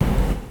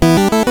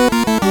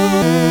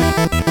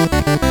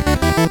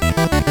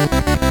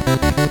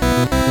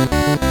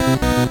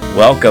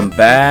Welcome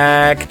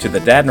back to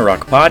the Dad and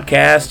Rock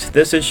podcast.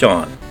 This is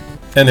Sean.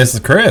 And this is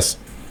Chris.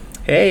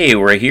 Hey,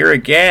 we're here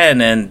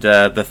again, and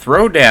the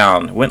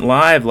Throwdown went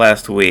live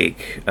last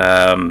week.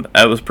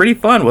 It was pretty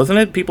fun, wasn't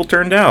it? People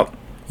turned out.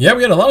 Yeah,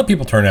 we had a lot of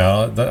people turn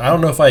out. I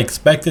don't know if I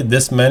expected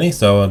this many,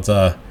 so it's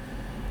I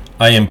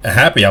am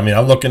happy. I mean,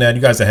 I'm looking at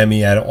you guys that have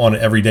me on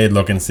it every day,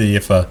 looking to see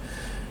if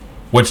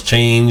what's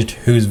changed,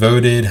 who's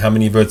voted, how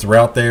many votes are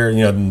out there,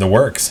 the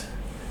works.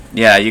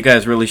 Yeah, you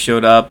guys really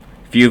showed up.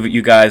 A few of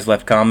you guys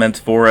left comments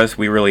for us.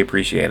 We really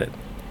appreciate it.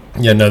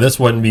 Yeah, no, this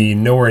wouldn't be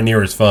nowhere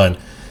near as fun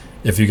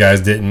if you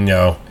guys didn't,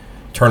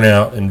 turn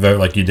out and vote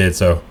like you did.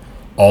 So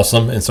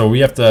awesome. And so we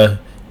have to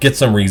get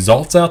some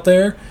results out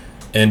there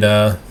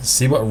and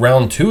see what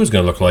round 2 is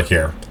going to look like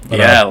here.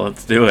 But,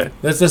 let's do it.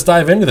 Let's just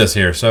dive into this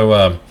here.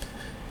 So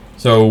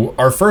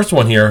our first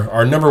one here,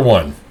 our number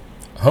 1,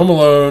 Home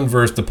Alone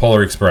versus the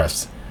Polar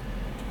Express.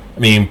 I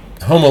mean,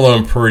 Home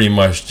Alone pretty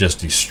much just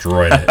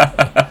destroyed it.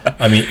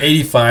 I mean,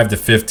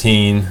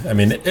 85-15. I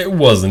mean, it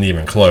wasn't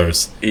even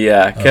close.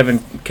 Yeah, Kevin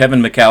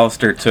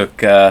McAllister took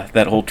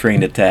that whole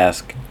train to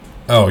task.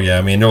 Oh yeah,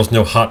 I mean, there was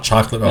no hot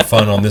chocolate or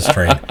fun on this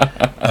train.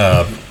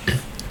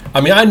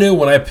 I mean, I knew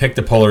when I picked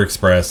the Polar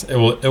Express, it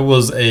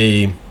was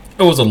a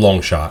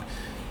long shot.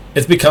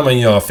 It's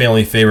becoming a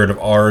family favorite of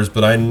ours,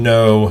 but I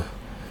know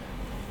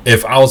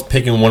if I was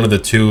picking one of the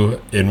two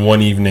in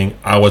one evening,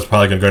 I was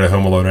probably gonna go to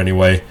Home Alone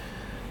anyway.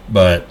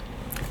 But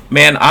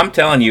man, I'm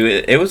telling you,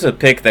 it was a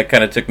pick that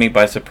kind of took me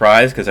by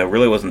surprise because I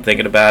really wasn't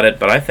thinking about it.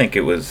 But I think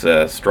it was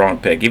a strong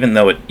pick, even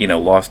though it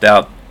lost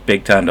out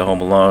big time to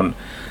Home Alone.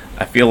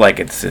 I feel like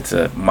it's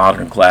a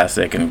modern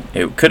classic, and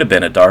it could have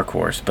been a dark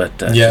horse, but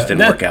it just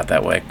didn't work out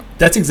that way.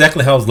 That's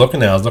exactly how I was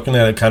looking at it. I was looking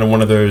at it kind of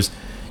one of those,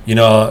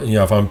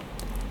 if I'm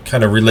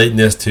kind of relating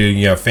this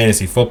to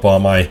fantasy football,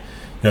 my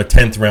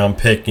 10th round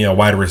pick,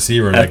 wide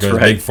receiver that goes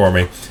big for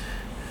me.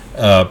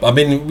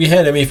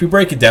 If we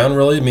break it down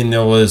really,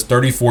 there was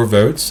 34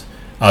 votes,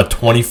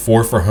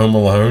 24 for Home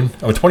Alone,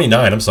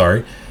 29, I'm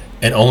sorry,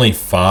 and only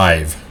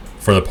 5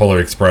 for the Polar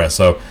Express.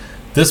 So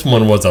this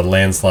one was a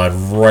landslide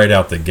right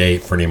out the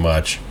gate pretty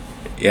much.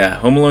 Yeah,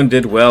 Home Alone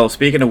did well.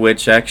 Speaking of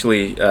which, I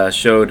actually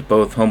showed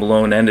both Home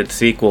Alone and its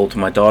sequel to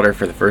my daughter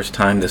for the first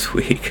time this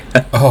week.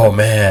 Oh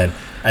man,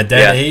 at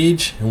that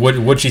age,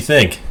 what'd she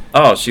think?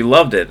 Oh, she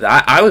loved it.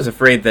 I was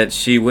afraid that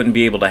she wouldn't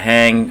be able to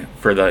hang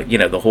for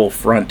the whole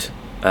front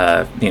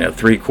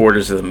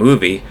 3/4 of the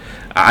movie.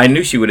 I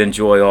knew she would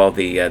enjoy all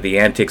the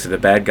antics of the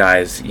bad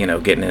guys,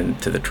 getting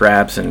into the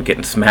traps and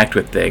getting smacked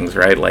with things,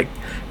 right? Like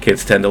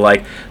kids tend to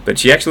like. But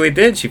she actually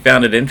did. She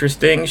found it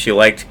interesting. She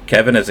liked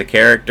Kevin as a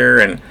character,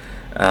 and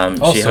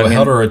also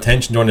held her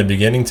attention during the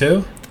beginning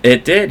too.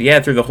 It did,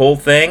 yeah, through the whole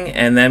thing.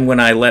 And then when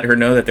I let her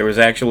know that there was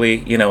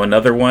actually,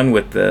 another one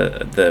with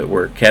the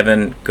where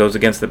Kevin goes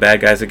against the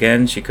bad guys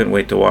again, she couldn't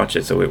wait to watch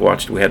it. So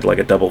we had like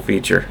a double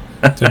feature.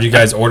 So did you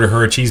guys order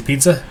her a cheese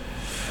pizza?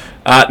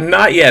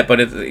 Not yet,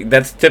 but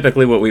that's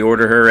typically what we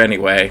order her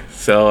anyway.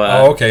 So.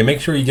 Okay. Make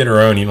sure you get her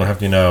own. You don't have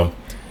to,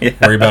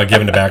 worry about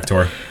giving it back to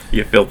her.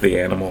 You filthy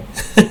animal.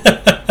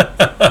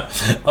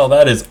 Oh,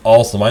 that is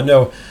awesome. I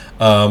know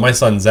my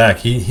son Zach,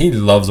 he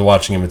loves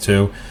watching him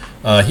too.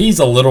 He's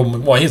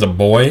a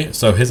boy,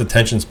 so his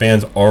attention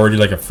span's already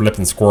like a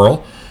flipping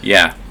squirrel.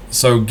 Yeah.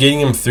 So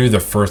getting him through the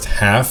first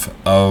half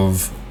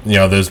of,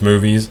 those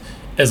movies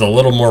is a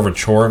little more of a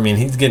chore. I mean,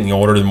 he's getting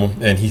older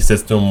and he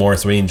sits to them more,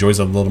 so he enjoys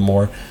it a little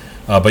more.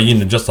 But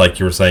just like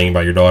you were saying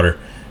about your daughter,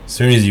 as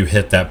soon as you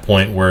hit that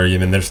point where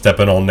they're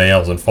stepping on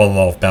nails and falling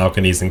off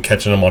balconies and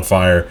catching them on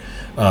fire,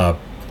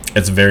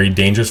 it's very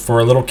dangerous for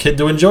a little kid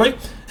to enjoy.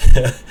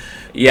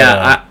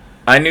 Yeah,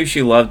 I knew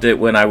she loved it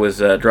when I was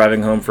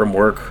driving home from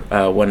work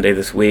one day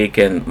this week,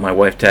 and my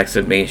wife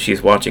texted me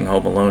she's watching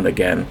Home Alone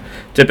again.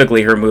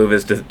 Typically her move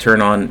is to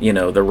turn on,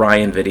 the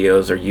Ryan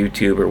videos or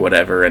YouTube or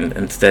whatever, and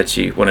instead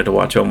she wanted to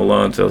watch Home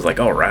Alone, so I was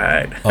like, all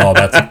right. Oh,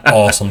 that's an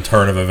awesome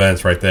turn of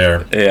events right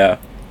there. Yeah.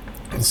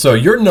 So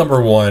your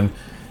number 1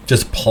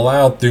 just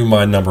plowed through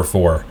my number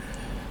 4.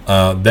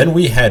 Then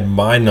we had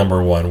my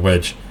number 1,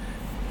 which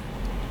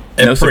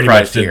no pretty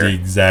much did here. the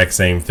exact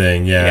same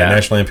thing. Yeah,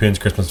 National Lampoon's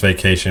Christmas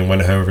Vacation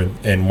went over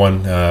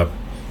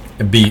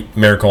and beat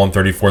Miracle on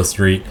 34th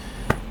Street.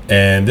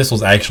 And this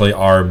was actually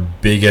our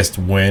biggest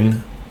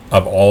win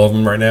of all of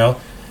them right now.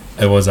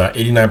 It was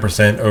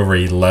 89% over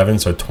 11,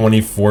 so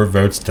 24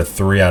 votes to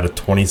 3 out of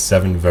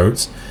 27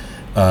 votes.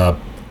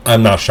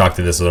 I'm not shocked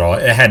at this at all.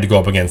 It had to go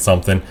up against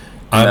something.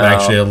 I'm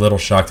actually a little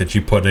shocked that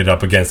you put it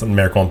up against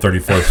Miracle on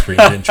 34th Street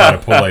and didn't try to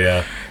pull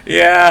a...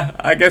 Yeah,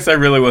 I guess I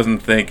really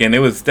wasn't thinking. It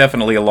was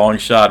definitely a long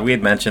shot. We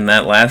had mentioned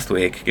that last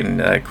week,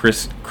 and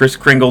Chris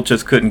Kringle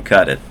just couldn't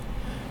cut it.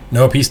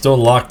 Nope, he's still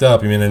locked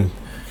up. And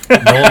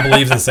no one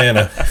believes in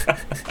Santa.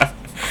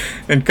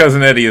 And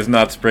Cousin Eddie is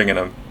not springing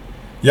him.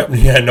 Yep,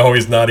 yeah, no,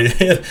 he's not.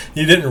 He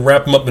didn't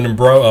wrap him up in a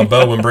bow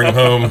and bring him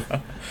home.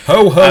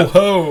 Ho, ho,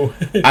 ho.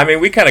 I mean,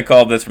 we kind of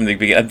called this from the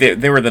beginning.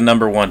 They were the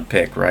number one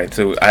pick, right?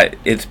 So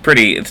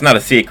it's not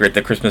a secret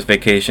that Christmas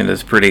Vacation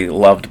is pretty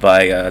loved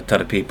by a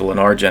ton of people in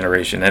our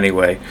generation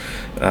anyway.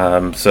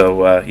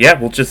 Yeah,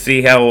 we'll just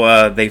see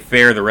how they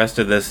fare the rest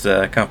of this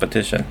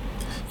competition.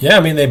 Yeah,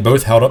 I mean, they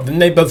both held up,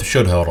 and they both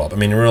should held up. I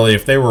mean, really,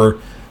 if they were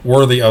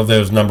worthy of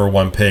those number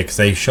one picks,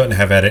 they shouldn't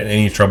have had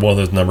any trouble with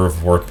those number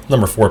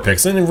four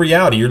picks. And in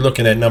reality, you're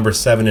looking at number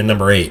 7 and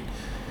number 8.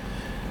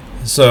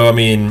 So, I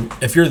mean,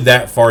 if you're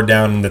that far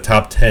down in the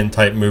top 10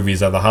 type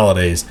movies of the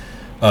holidays,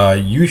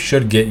 you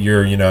should get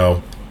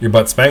your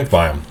butt spanked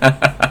by them.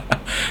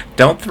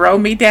 Don't throw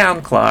me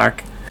down,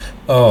 Clark.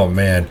 Oh,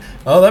 man.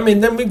 Oh, I mean,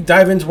 then we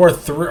dive into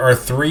our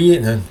three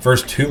and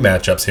first 2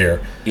 matchups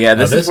here. Yeah,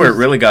 this is where it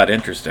really got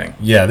interesting.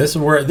 Yeah, this is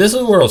where it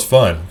was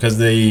fun because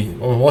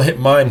we'll hit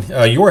mine.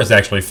 Yours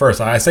actually first.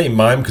 I say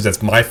mine because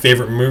it's my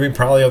favorite movie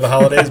probably of the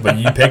holidays, but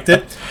you picked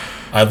it.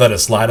 I let it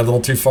slide a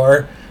little too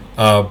far.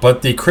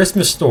 But The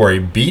Christmas Story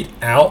beat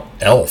out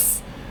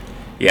Elf.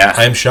 Yeah,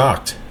 I'm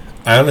shocked.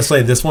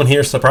 Honestly, this one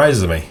here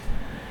surprises me.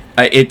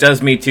 It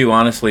does me too,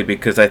 honestly,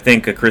 because I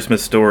think A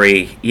Christmas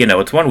Story,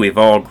 it's one we've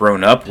all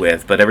grown up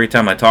with, but every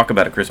time I talk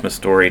about A Christmas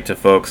Story to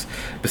folks,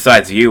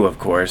 besides you, of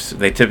course,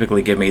 they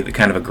typically give me the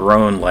kind of a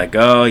groan like,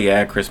 oh,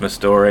 yeah, Christmas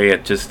Story,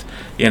 it just,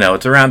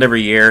 it's around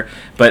every year,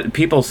 but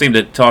people seem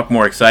to talk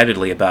more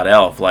excitedly about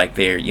Elf, like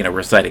they're,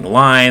 reciting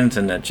lines,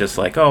 and it's just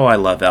like, oh, I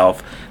love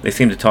Elf. They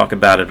seem to talk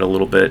about it a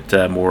little bit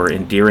more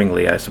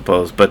endearingly, I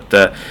suppose,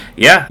 but,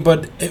 yeah.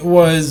 But it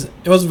was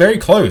very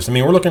close. I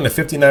mean, we're looking at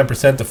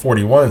 59% to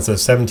 41, so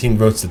 17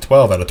 votes to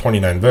 12 out of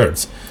 29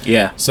 votes.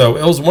 Yeah. So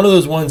it was one of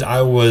those ones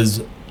I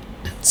was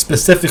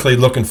specifically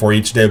looking for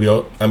each day.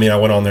 I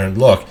went on there and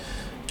looked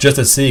just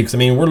to see, because,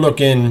 we're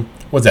looking,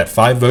 what's that,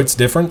 5 votes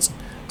difference?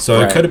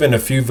 So It could have been a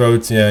few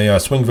votes,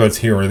 swing votes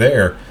here or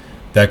there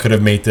that could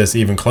have made this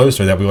even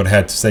closer, that we would have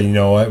had to say, you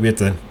know what, we have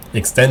to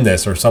extend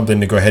this or something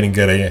to go ahead and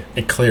get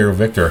a clear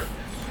victor.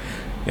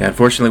 Yeah,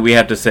 unfortunately, we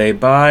have to say,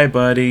 bye,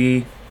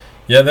 buddy.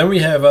 Yeah, then we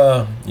have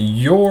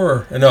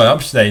I'm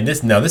saying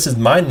this, now this is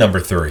my number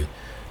 3.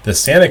 The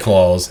Santa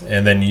Claus,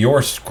 and then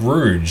you're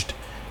Scrooged.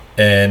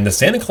 And the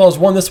Santa Claus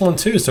won this one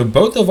too. So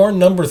both of our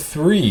number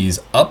 3s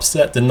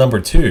upset the number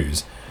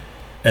 2s.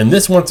 And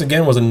this, once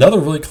again, was another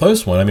really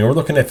close one. We're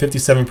looking at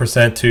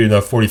 57% to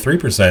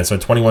 43%, so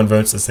 21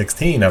 votes to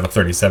 16 out of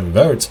 37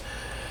 votes.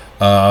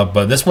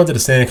 But this one to the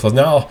Santa Claus.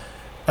 Now,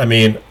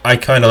 I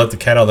kind of let the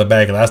cat out of the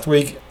bag last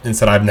week and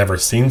said I've never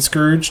seen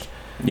Scrooged.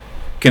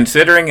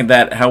 Considering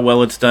that how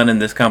well it's done in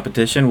this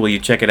competition, will you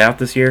check it out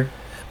this year?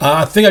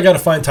 I think I got to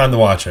find time to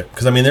watch it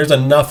because there's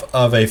enough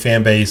of a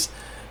fan base,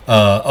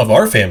 of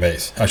our fan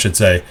base, I should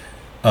say,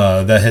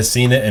 that has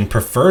seen it and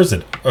prefers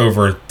it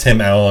over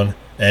Tim Allen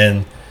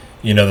and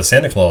the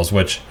Santa Claus,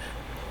 which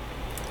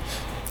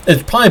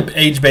it's probably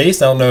age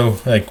based. I don't know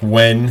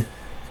when,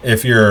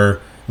 if you're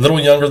a little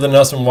younger than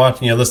us and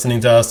watching, listening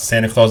to us,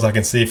 Santa Claus, I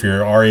can see. If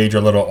you're our age or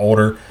a little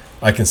older,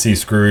 I can see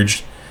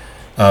Scrooge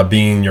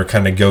being your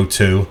kind of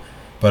go-to,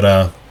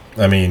 but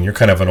you're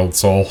kind of an old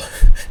soul.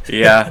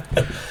 Yeah.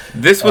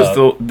 This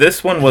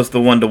one was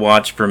the one to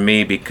watch for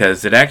me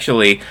because it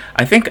actually,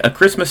 I think A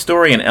Christmas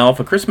Story and Elf,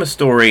 A Christmas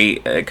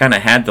Story kind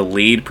of had the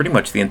lead pretty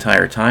much the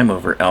entire time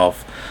over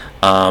Elf.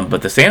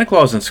 But the Santa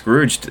Claus and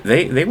Scrooged,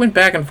 they went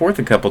back and forth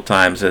a couple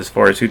times as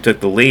far as who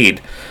took the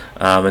lead,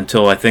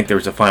 until I think there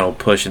was a final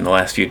push in the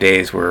last few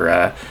days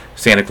where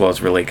Santa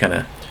Claus really kind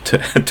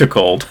of took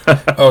hold.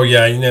 Oh,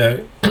 yeah,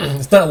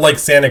 it's not like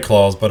Santa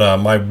Claus, but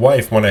my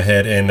wife went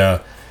ahead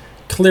and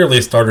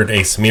clearly started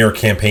a smear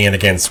campaign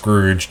against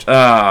Scrooged.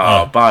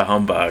 Oh, bah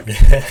humbug.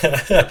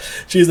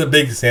 She's a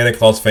big Santa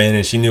Claus fan,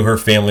 and she knew her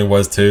family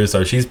was too,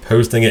 so she's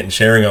posting it and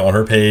sharing it on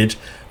her page,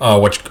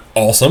 which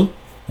awesome.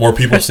 More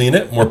people seen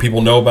it, more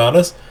people know about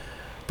us.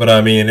 But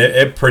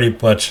it pretty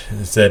much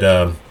said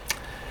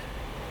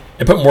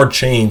it put more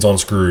chains on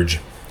Scrooge.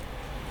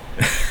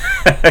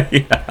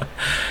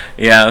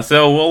 Yeah.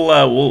 So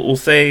we'll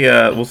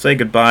say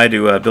goodbye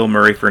to Bill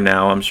Murray for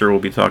now. I'm sure we'll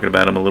be talking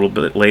about him a little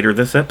bit later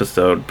this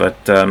episode.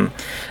 But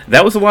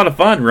that was a lot of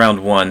fun,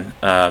 round 1,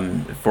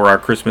 for our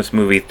Christmas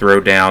movie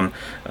throwdown.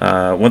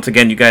 Once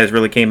again, you guys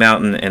really came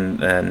out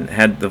and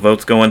had the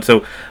votes going.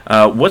 So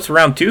what's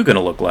round 2 going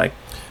to look like?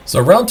 So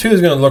round 2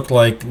 is going to look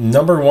like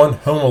number 1,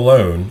 Home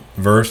Alone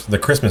versus The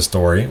Christmas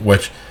Story,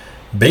 which,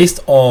 based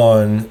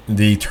on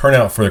the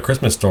turnout for The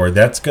Christmas Story,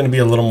 that's going to be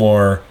a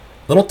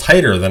little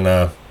tighter than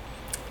I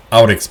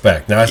would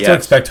expect. Now, I still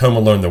expect Home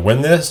Alone to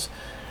win this,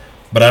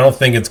 but I don't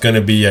think it's going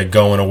to be a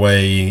going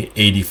away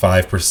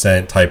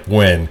 85% type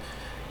win.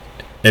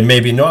 It may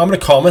be, I'm going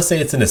to say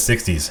it's in the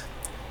 60s,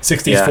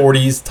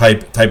 40s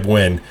type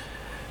win,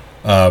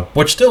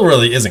 which still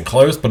really isn't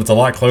close, but it's a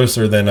lot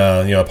closer than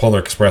Polar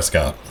Express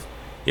got.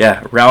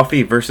 Yeah,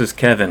 Ralphie versus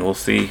Kevin. We'll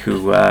see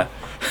who.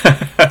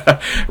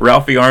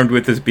 Ralphie armed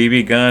with his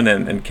BB gun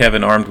and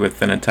Kevin armed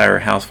with an entire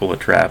house full of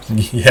traps.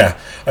 Yeah,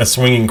 a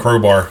swinging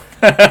crowbar.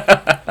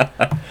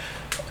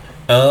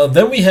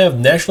 Then we have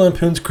National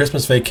Lampoon's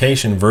Christmas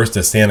Vacation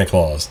versus Santa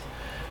Claus.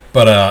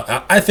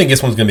 But I think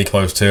this one's going to be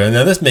close too. And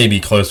now this may be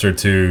closer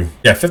to,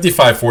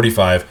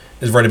 55-45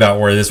 is right about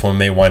where this one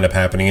may wind up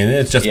happening. And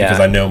it's just because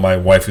I know my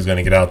wife is going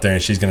to get out there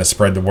and she's going to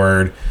spread the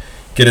word,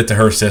 get it to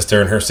her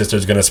sister, and her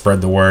sister's going to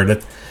spread the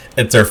word.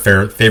 It's their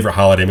favorite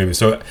holiday movie.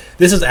 So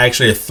this is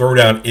actually a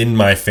throwdown in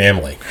my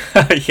family.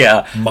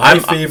 Yeah. My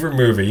favorite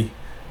movie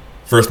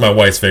versus my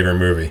wife's favorite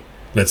movie.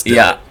 Let's do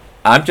it.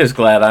 I'm just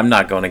glad I'm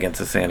not going against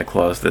the Santa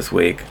Claus this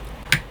week.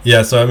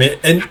 Yeah, so I mean,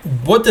 and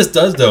what this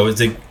does though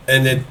is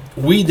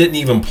we didn't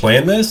even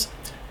plan this.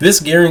 This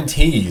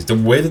guarantees the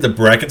way that the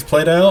brackets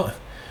played out,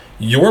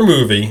 your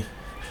movie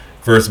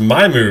versus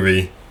my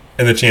movie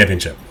in the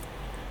championship.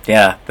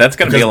 Yeah, that's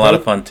going to be a lot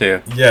of fun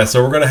too. Yeah,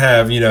 so we're going to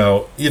have,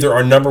 either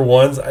our number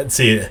ones. I'd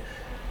see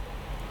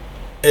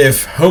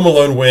if Home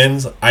Alone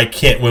wins, I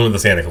can't win with the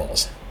Santa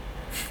Claus.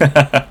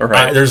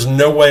 Right. There's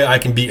no way I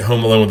can beat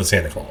Home Alone with the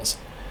Santa Claus.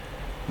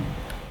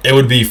 It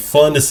would be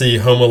fun to see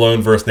Home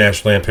Alone versus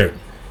National Lampoon.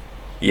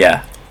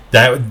 Yeah.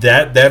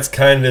 That's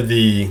kind of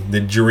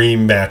the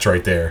dream match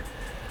right there.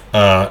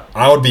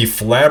 I would be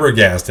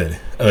flabbergasted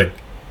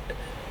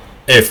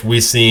if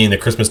we seen A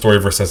Christmas Story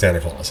versus Santa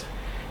Claus.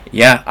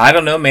 Yeah, I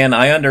don't know, man.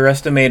 I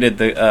underestimated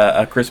the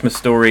A Christmas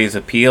Story's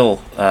appeal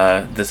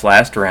this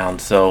last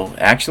round. So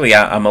actually,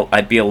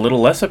 I'd be a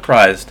little less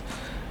surprised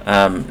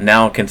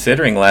now,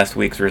 considering last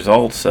week's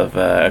results of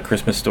A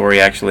Christmas Story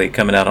actually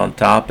coming out on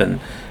top and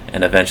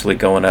eventually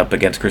going up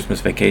against Christmas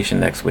Vacation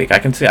next week. I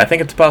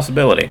think it's a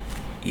possibility.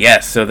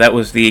 Yes, so that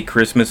was the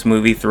Christmas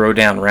movie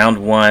throwdown round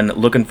 1.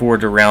 Looking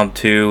forward to round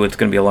 2. It's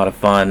going to be a lot of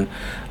fun.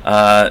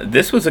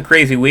 This was a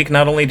crazy week.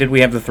 Not only did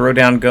we have the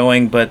throwdown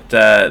going, but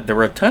there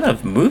were a ton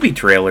of movie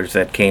trailers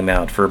that came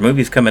out for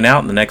movies coming out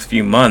in the next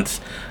few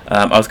months.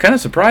 I was kind of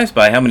surprised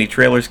by how many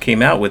trailers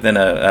came out within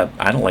a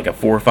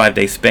 4 or 5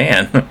 day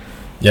span.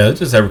 Yeah, it's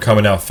just ever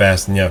coming out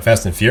fast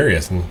and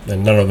Furious, and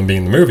none of them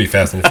being the movie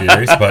Fast and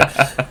Furious.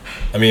 But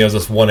I mean, it was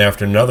just one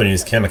after another, and you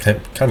just kind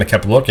of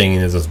kept looking,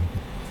 and there's just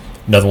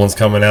another one's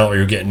coming out, or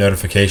you get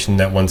notification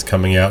that one's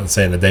coming out, and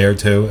say in a day or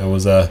two. It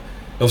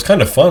was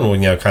kind of fun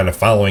when kind of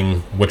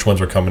following which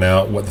ones were coming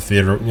out, what the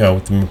theater,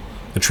 what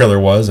the trailer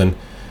was, and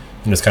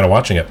just kind of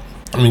watching it.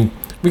 I mean,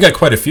 we got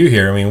quite a few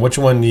here. I mean, which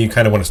one do you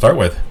kind of want to start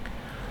with?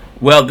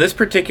 Well, this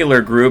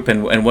particular group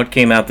and what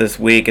came out this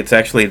week, it's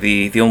actually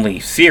the only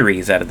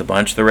series out of the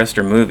bunch. The rest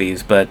are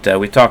movies, but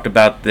we talked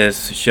about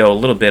this show a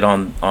little bit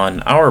on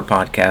our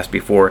podcast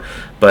before.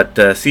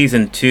 But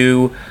Season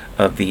 2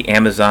 of the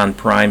Amazon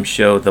Prime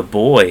show The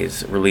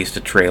Boys released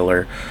a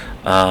trailer.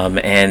 I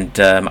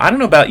don't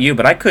know about you,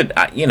 but I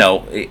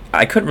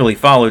couldn't really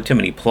follow too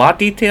many plot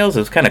details. It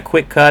was kind of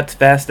quick cuts,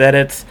 fast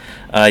edits.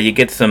 You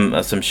get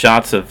some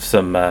shots of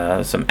some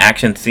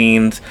action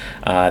scenes.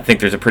 I think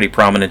there's a pretty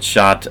prominent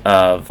shot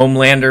of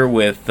Homelander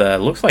with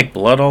looks like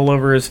blood all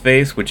over his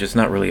face, which is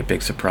not really a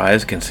big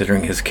surprise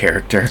considering his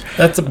character.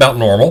 That's about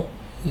normal.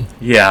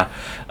 Yeah.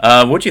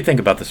 What'd you think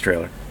about this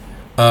trailer?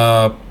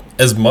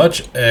 As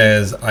much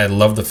as I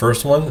love the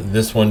first one,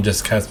 this one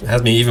just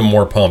has me even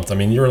more pumped. I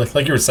mean, you were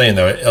like you were saying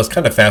though, it was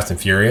kind of Fast and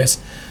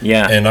Furious.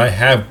 Yeah. And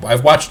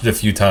I've watched it a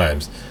few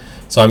times.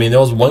 So I mean, there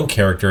was one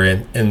character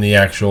in the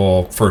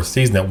actual first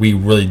season that we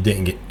really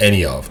didn't get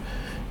any of,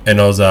 and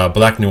it was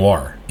Black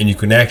Noir. And you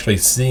can actually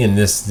see in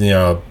this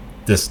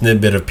this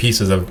snippet of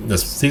pieces of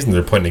this season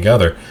they're putting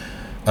together,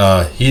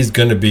 he's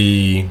going to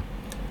be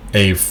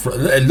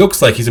it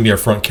looks like he's going to be a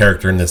front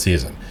character in this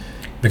season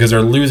because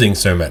they're losing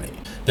so many.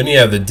 Then you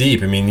have the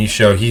Deep. I mean,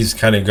 he's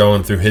kind of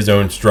going through his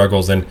own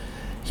struggles, and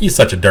he's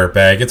such a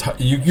dirtbag. It's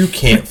you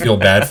can't feel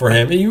bad for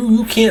him.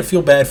 You can't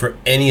feel bad for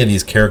any of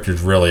these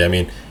characters, really. I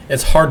mean,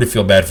 it's hard to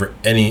feel bad for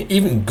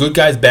even good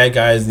guys, bad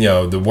guys,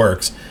 the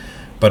works.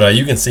 But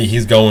you can see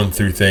he's going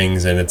through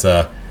things, and it's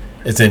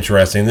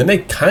interesting. Then they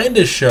kind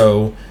of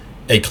show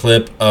a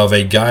clip of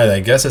a guy that I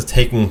guess is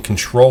taking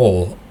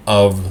control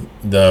of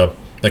the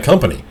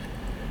company.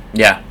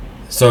 Yeah.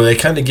 So they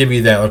kind of give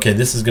you that, okay,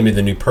 this is going to be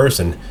the new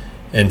person,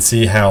 and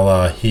see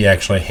how he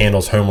actually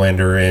handles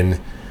Homelander and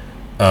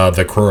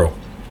the crew.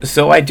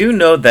 So I do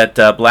know that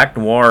Black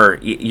Noir,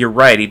 you're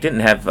right, he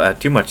didn't have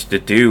too much to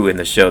do in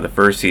the show the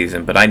first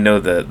season, but I know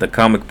the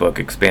comic book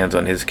expands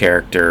on his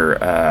character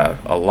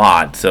a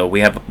lot, so we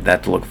have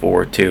that to look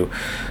forward to.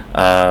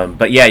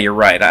 But yeah, you're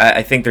right.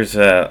 I think there's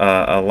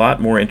a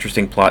lot more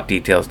interesting plot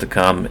details to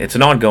come. It's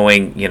an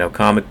ongoing,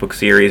 comic book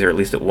series, or at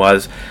least it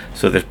was,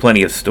 so there's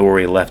plenty of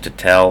story left to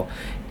tell.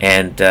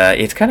 And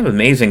it's kind of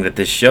amazing that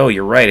this show,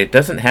 you're right, it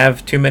doesn't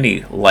have too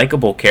many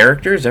likable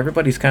characters.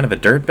 Everybody's kind of a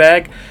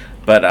dirtbag.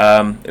 But,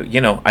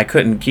 I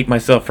couldn't keep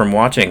myself from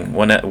watching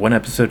one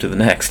episode to the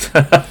next.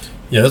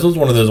 Yeah, this was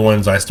one of those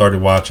ones I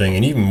started watching,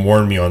 and even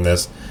warned me on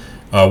this.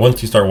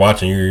 Once you start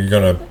watching, you're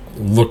going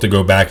to look to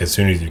go back as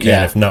soon as you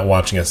can, if not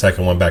watching a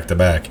second one back to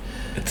back.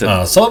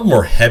 Some of them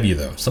are heavy,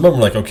 though. Some of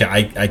them are like, okay,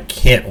 I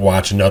can't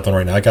watch nothing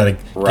right now. I got to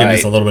give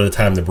this a little bit of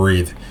time to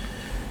breathe.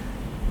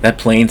 That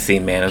plane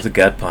scene, man, it was a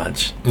gut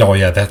punch. Oh,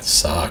 yeah, that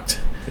sucked.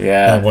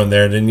 Yeah. That one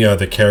there, then,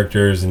 the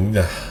characters and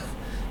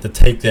to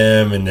take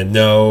them and the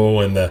no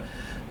and the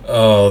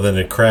then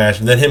it crashed,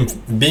 and then him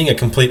being a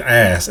complete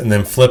ass, and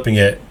then flipping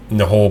it in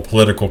the whole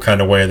political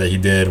kind of way that he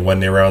did when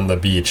they were on the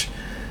beach.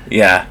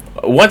 Yeah.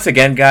 Once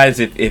again, guys,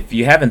 if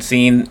you haven't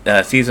seen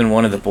season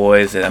 1 of The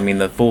Boys, I mean,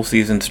 the full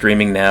season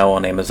streaming now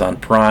on Amazon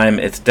Prime,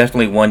 it's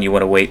definitely one you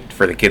want to wait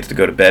for the kids to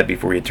go to bed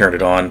before you turn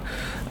it on.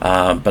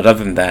 But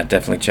other than that,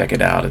 definitely check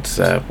it out. It's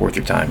worth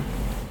your time.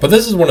 But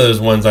this is one of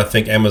those ones I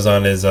think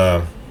Amazon is,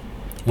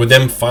 with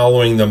them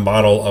following the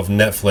model of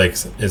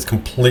Netflix, is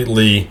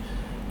completely,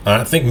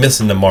 I think,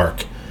 missing the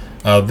mark.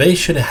 They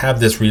should have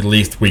this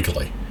released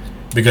weekly.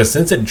 Because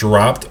since it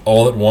dropped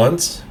all at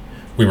once,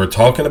 we were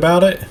talking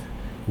about it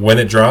when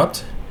it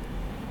dropped,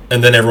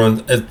 and then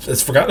everyone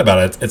it's forgotten about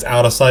it. It's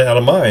out of sight, out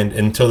of mind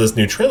until this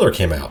new trailer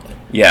came out.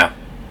 Yeah.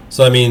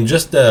 So I mean,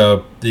 just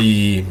the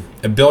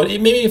ability.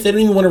 Maybe if they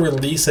didn't even want to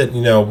release it,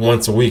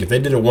 once a week, if they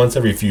did it once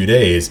every few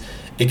days,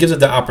 it gives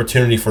it the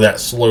opportunity for that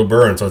slow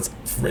burn. So it's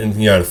in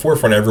the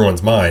forefront of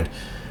everyone's mind.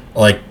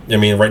 Like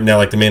right now,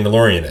 like The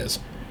Mandalorian is.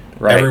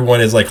 Right. Everyone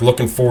is like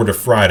looking forward to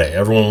Friday.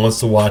 Everyone wants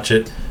to watch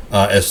it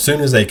as soon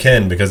as they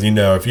can, because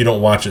if you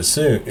don't watch it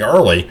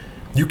early,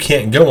 you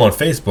can't go on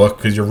Facebook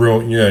because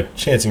you're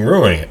chancing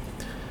ruining it.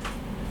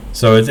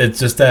 So it's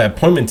just that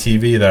appointment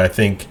TV that I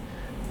think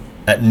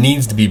that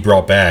needs to be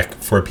brought back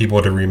for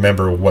people to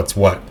remember what's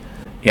what.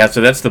 Yeah,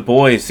 so that's The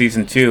Boys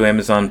season 2,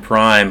 Amazon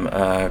Prime,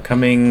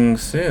 coming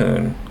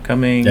soon.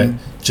 Yeah,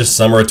 just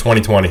summer of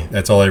 2020.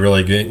 That's all they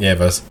really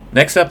gave us.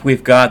 Next up,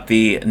 we've got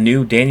the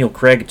new Daniel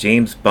Craig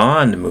James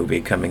Bond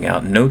movie coming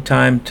out, No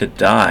Time to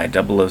Die,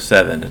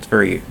 007. It's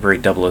very, very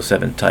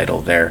 007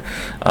 title there.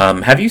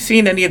 Have you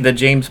seen any of the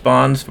James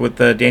Bonds with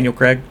Daniel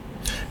Craig?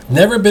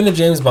 Never been a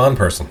James Bond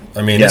person.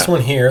 I mean, This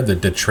one here,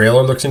 the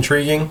trailer looks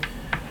intriguing.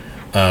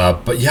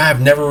 But yeah,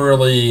 I've never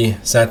really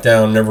sat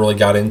down, never really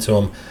got into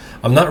them.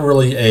 I'm not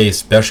really a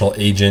special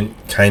agent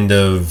kind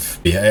of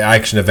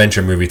action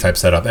adventure movie type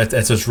setup.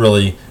 That's just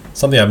really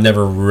something I've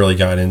never really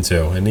gotten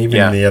into. And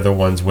even the other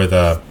ones with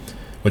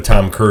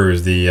Tom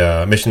Cruise,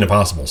 the Mission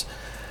Impossibles,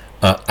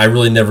 I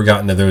really never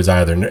got into those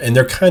either. And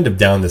they're kind of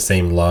down the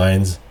same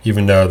lines,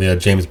 even though the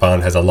James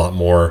Bond has a lot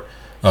more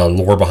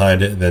lore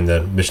behind it than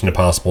the Mission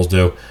Impossibles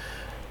do.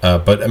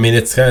 But I mean,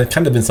 it's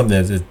kind of been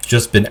something that's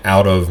just been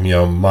out of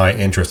my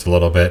interest a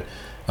little bit.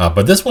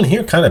 But this one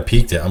here kind of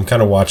piqued it. I'm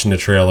kind of watching the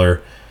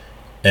trailer,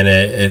 and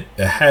it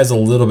has a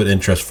little bit of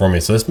interest for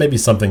me. So this may be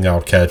something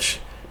I'll catch,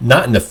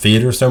 not in the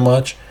theater so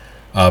much,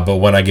 but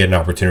when I get an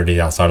opportunity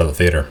outside of the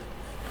theater.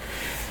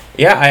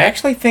 Yeah, I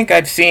actually think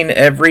I've seen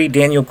every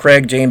Daniel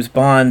Craig James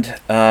Bond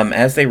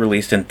as they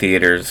released in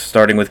theaters,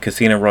 starting with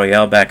Casino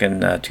Royale back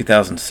in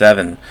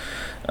 2007.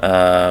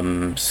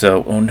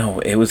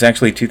 It was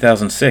actually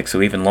 2006,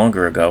 so even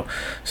longer ago.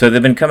 So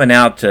they've been coming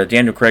out.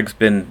 Daniel Craig's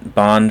been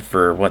Bond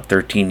for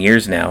 13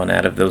 years now, and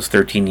out of those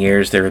 13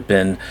 years, there have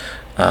been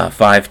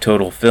 5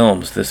 total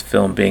films. This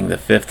film being the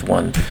 5th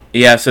one.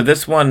 Yeah, so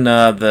this one,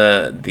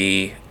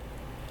 the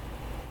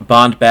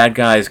Bond bad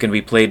guy is going to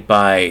be played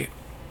by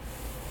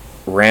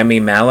Rami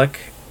Malek,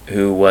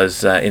 who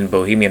was in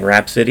Bohemian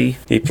Rhapsody.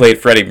 He played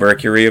Freddie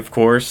Mercury, of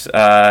course,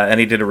 and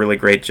he did a really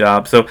great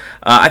job. So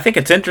I think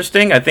it's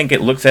interesting. I think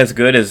it looks as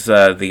good as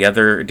the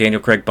other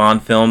Daniel Craig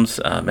Bond films,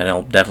 and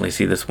I'll definitely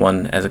see this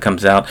one as it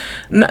comes out.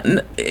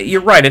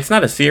 You're right, it's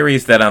not a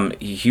series that I'm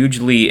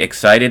hugely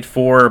excited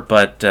for,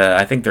 but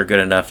I think they're good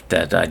enough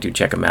that I do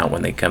check them out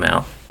when they come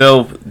out.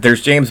 So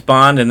there's James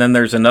Bond, and then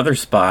there's another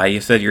spy.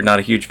 You said you're not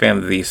a huge fan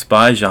of the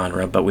spy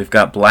genre, but we've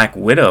got Black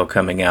Widow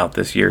coming out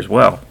this year as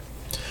well.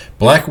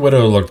 Black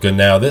Widow looked good.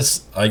 Now,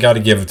 this, I got to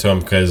give it to him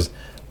because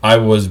I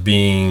was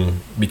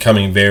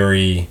becoming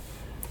very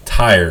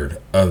tired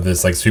of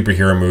this, like,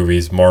 superhero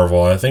movies,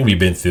 Marvel. I think we've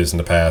been through this in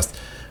the past.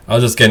 I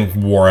was just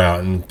getting wore out,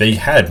 and they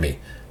had me.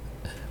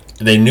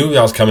 They knew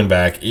I was coming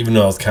back, even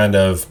though I was kind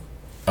of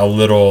a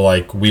little,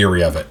 like,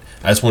 weary of it.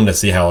 I just wanted to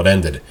see how it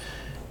ended.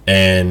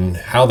 And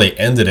how they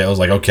ended it, I was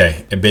like,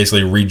 okay, it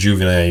basically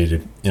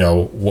rejuvenated,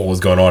 what was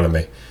going on in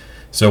me.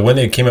 So when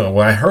they came out,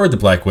 when I heard the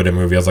Black Widow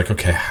movie, I was like,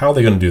 okay, how are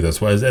they going to do this?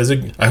 Well,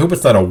 I hope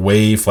it's not a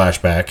way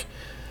flashback.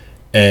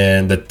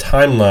 And the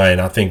timeline,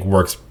 I think,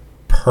 works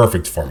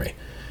perfect for me.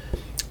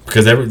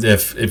 Because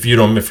if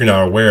you're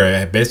not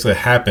aware, it basically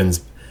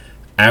happens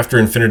after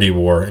Infinity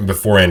War and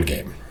before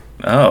Endgame.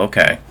 Oh,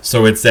 okay.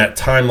 So it's that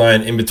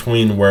timeline in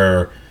between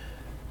where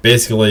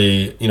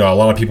basically, a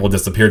lot of people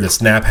disappeared. The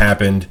snap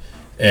happened,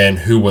 and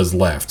who was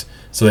left?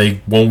 So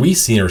when we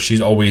see her, she's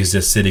always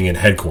just sitting in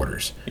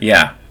headquarters.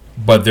 Yeah.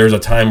 But there's a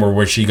time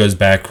where she goes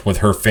back with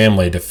her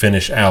family to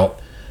finish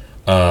out,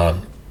 I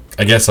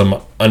guess,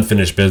 some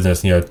unfinished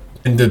business.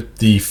 And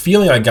the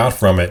feeling I got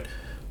from it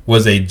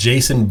was a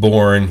Jason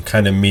Bourne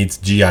kind of meets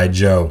G.I.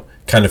 Joe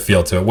kind of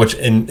feel to it, which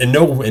in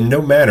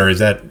no manner is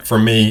that for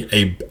me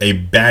a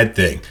bad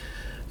thing.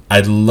 I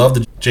love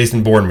the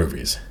Jason Bourne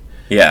movies.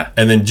 Yeah.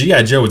 And then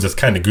G.I. Joe was just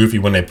kind of goofy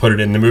when they put it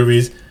in the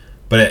movies,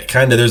 but it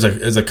kind of there's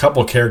a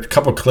couple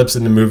clips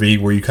in the movie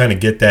where you kind of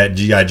get that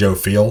G.I. Joe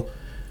feel.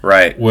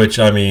 Right. Which,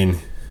 I mean,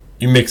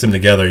 you mix them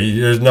together,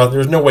 there's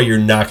no way you're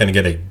not going to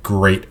get a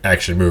great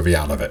action movie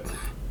out of it.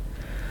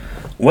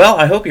 Well,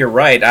 I hope you're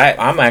right.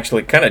 I'm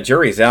actually kind of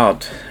jury's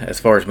out as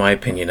far as my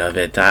opinion of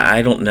it.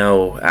 I don't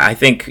know. I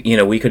think,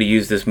 we could have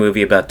used this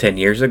movie about 10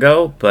 years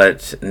ago,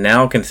 but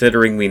now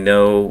considering we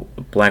know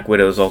Black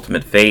Widow's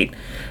ultimate fate,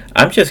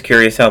 I'm just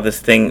curious how this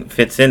thing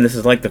fits in. This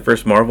is like the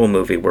first Marvel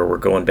movie where we're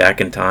going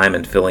back in time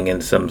and filling in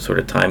some sort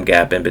of time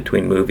gap in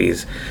between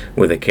movies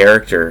with a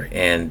character.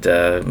 And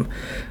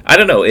I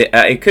don't know.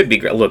 It could be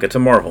great. Look, it's a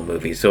Marvel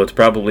movie, so it's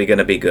probably going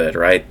to be good,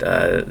 right?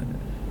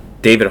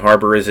 David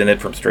Harbour is in it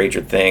from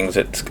Stranger Things.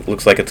 It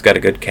looks like it's got a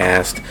good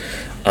cast.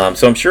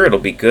 So I'm sure it'll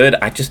be good.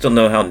 I just don't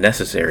know how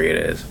necessary it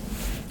is.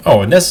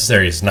 Oh,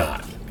 necessary is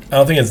not. I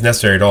don't think it's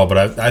necessary at all,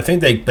 but I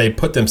think they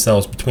put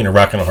themselves between a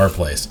rock and a hard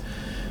place.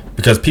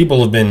 Because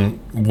people have been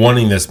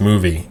wanting this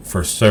movie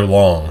for so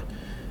long,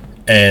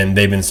 and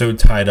they've been so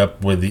tied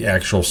up with the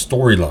actual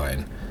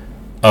storyline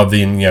of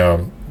the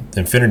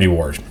Infinity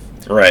Wars.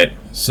 Right.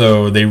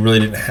 So they really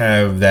didn't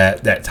have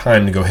that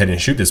time to go ahead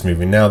and shoot this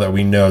movie. Now that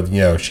we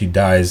know, she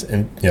dies,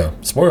 and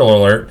spoiler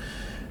alert,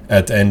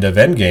 at the end of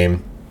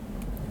Endgame,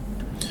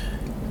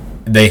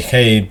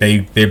 they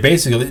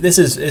basically this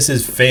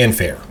is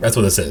fanfare. That's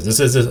what this is. This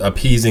is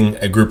appeasing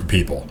a group of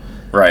people,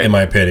 right? In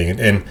my opinion,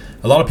 and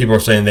a lot of people are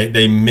saying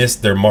they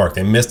missed their mark.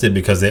 They missed it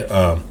because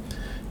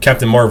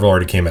Captain Marvel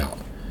already came out,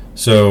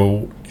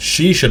 so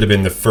she should have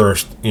been the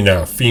first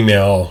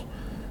female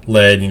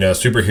led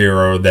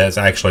superhero that's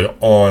actually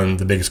on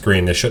the big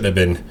screen. It shouldn't have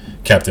been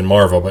Captain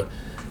Marvel,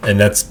 and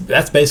that's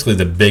basically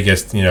the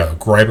biggest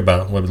gripe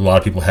about what a lot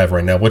of people have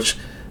right now. Which,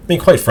 I mean,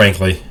 quite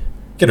frankly,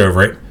 get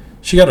over it.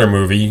 She got her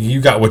movie.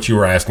 You got what you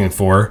were asking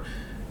for,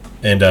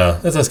 and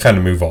let's kind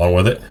of move on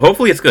with it.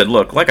 Hopefully it's good.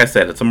 Look, like I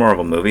said, it's a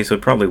Marvel movie, so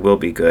it probably will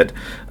be good.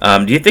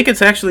 Do you think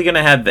it's actually going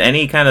to have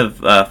any kind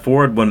of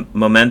forward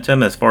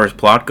momentum as far as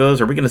plot goes?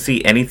 Are we going to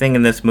see anything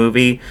in this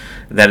movie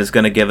that is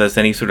going to give us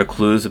any sort of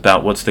clues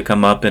about what's to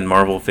come up in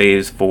Marvel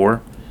Phase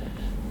 4?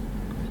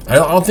 I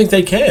don't think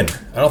they can.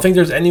 I don't think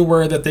there's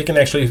anywhere that they can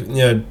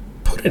actually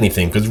put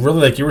anything, because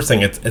really, like you were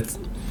saying,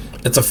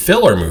 it's a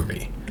filler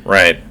movie.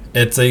 Right.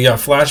 It's a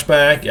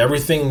flashback.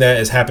 Everything that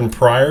has happened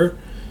prior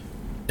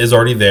is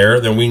already there.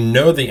 Then we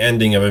know the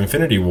ending of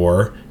Infinity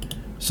War,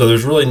 so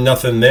there's really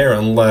nothing there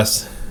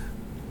unless...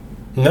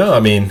 No, I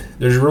mean,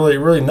 there's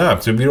really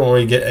not. So we don't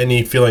really get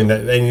any feeling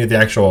that any of the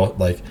actual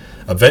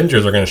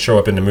Avengers are going to show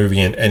up in the movie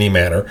in any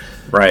manner.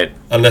 Right.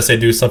 Unless they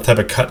do some type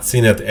of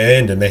cutscene at the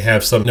end and they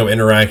have some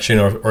interaction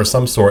or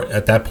some sort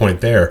at that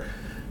point there.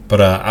 But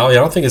I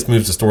don't think this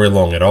moves the story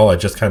along at all. It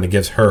just kind of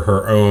gives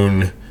her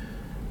own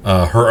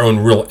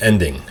real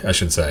ending, I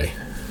should say.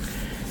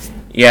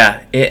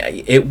 Yeah,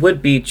 it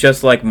would be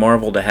just like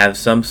Marvel to have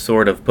some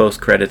sort of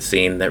post-credit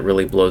scene that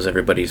really blows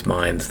everybody's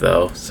minds,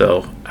 though.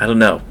 So, I don't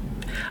know.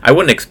 I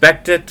wouldn't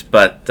expect it,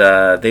 but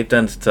they've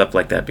done stuff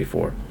like that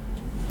before.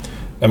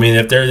 I mean,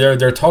 if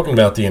they're talking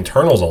about the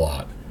Eternals a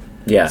lot.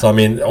 Yeah. So, I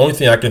mean, the only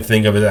thing I can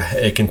think of is that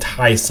it can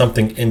tie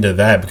something into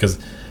that, because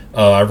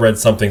I read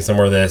something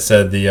somewhere that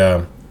said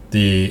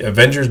the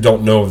Avengers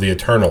don't know of the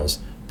Eternals,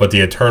 but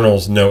the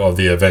Eternals know of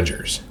the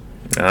Avengers.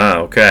 Ah,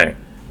 okay.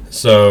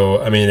 So,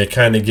 I mean, it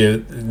kind of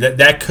gives...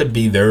 That could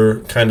be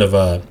their kind of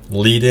a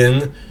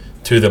lead-in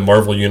to the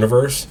Marvel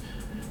Universe.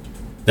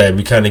 That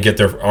we kind of get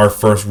our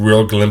first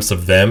real glimpse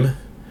of them.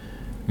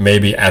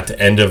 Maybe at the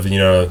end of,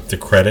 the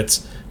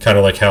credits. Kind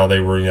of like how they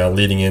were,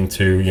 leading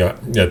into,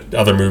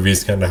 other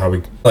movies. Kind of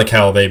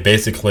how they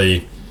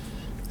basically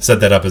set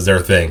that up as their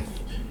thing.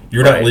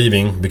 You're not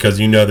leaving because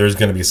there's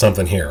going to be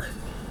something here.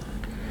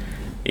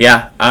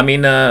 Yeah, I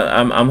mean,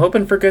 I'm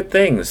hoping for good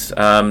things.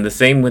 The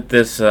same with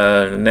this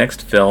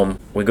next film.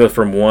 We go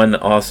from one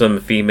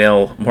awesome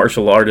female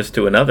martial artist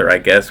to another, I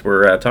guess.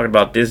 We're talking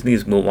about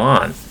Disney's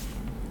Mulan.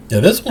 Yeah,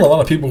 this one a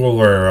lot of people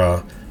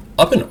were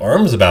up in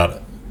arms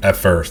about at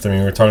first. I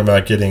mean, we're talking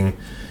about getting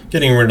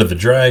rid of the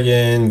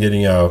dragon,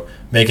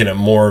 making it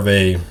more of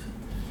a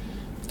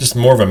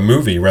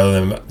movie rather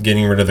than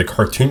getting rid of the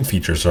cartoon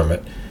features from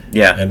it.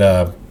 Yeah.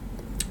 And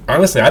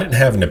honestly, I didn't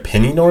have an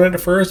opinion on it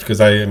at first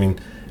because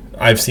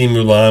I've seen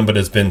Mulan, but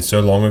it's been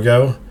so long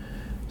ago.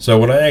 So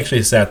when I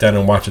actually sat down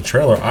and watched the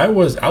trailer, I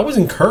was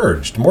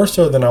encouraged, more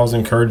so than I was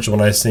encouraged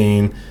when I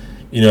seen,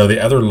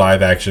 the other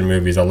live action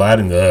movies.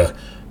 Aladdin,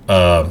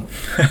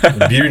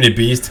 Beauty and the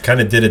Beast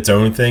kind of did its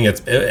own thing.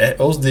 It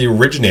was the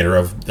originator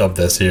of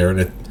this here,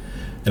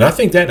 and I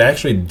think that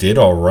actually did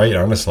all right,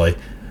 honestly.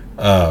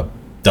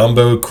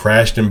 Dumbo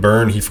crashed and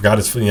burned. He forgot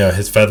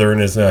his feather in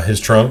his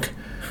trunk.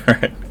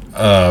 Right.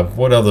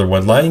 What other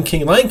one? Lion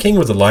King. Lion King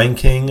was a Lion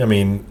King. I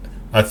mean,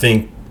 I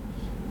think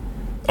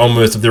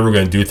almost if they were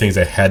going to do things,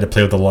 they had to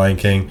play with the Lion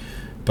King.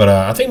 But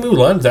I think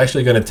Mulan's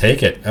actually going to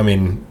take it. I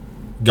mean,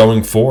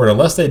 going forward,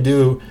 unless they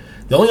do.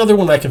 The only other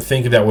one I can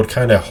think of that would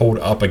kind of hold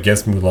up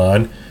against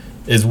Mulan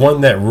is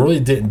one that really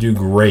didn't do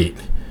great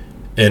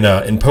in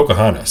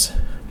Pocahontas.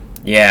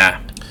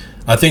 Yeah.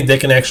 I think they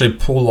can actually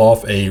pull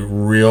off a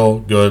real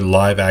good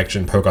live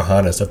action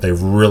Pocahontas if they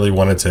really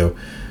wanted to.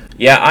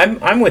 Yeah,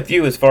 I'm with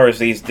you as far as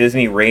these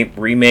Disney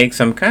remakes.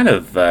 I'm kind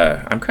of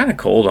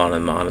cold on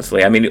them,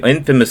 honestly. I mean,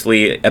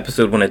 infamously,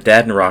 episode 1 of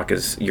Dad and Rock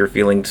is your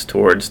feelings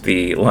towards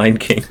the Lion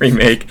King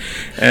remake.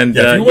 And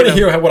yeah, if you want to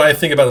hear what I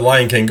think about the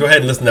Lion King, go ahead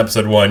and listen to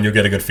episode 1. You'll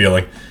get a good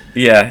feeling.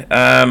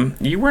 Yeah,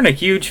 you weren't a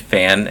huge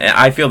fan.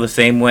 I feel the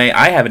same way.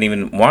 I haven't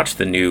even watched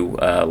the new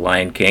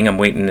Lion King. I'm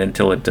waiting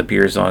until it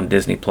appears on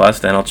Disney Plus,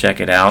 then I'll check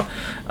it out.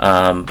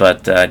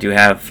 But I do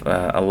have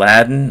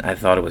Aladdin. I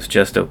thought it was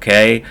just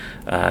okay.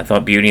 I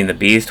thought Beauty and the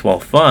Beast,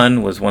 while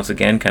fun, was once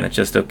again kind of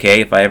just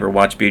okay. If I ever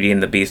watch Beauty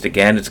and the Beast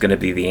again, it's going to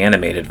be the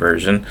animated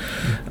version.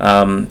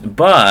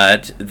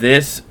 But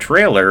this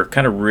trailer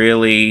kind of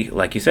really,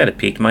 like you said, it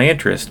piqued my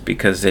interest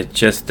because it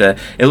just it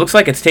looks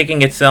like it's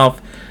taking itself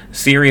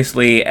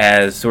seriously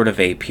as sort of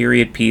a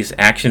period piece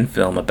action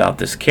film about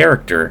this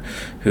character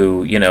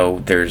who,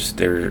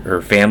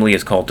 her family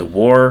is called to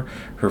war.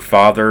 Her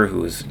father,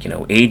 who is,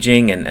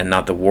 aging and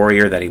not the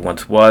warrior that he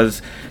once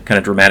was, kind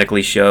of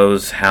dramatically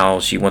shows how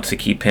she wants to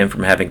keep him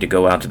from having to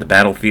go out to the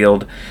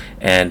battlefield.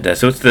 And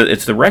so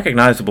it's the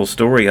recognizable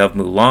story of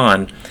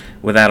Mulan,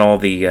 without all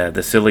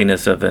the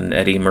silliness of an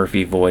Eddie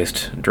Murphy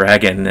voiced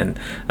dragon and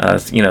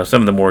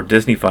some of the more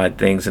Disney-fied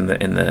things in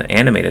the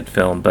animated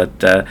film. But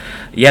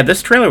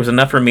this trailer was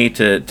enough for me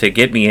to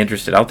get me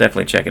interested. I'll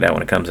definitely check it out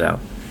when it comes out.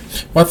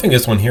 Well, I think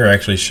this one here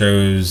actually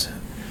shows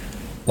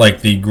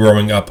like the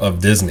growing up of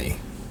Disney.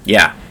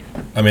 Yeah.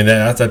 I mean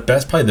that's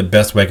probably the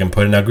best way I can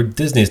put it. Now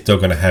Disney's still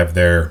going to have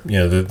their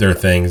their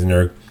things and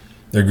their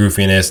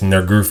goofiness and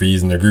their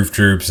goofies and their goof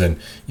troops and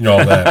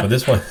all that. But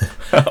this one,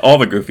 all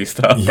the goofy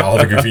stuff. Yeah, all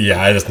the goofy. Yeah,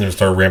 I just never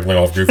started rambling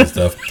off goofy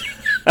stuff.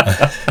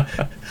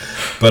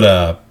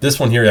 But this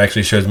one here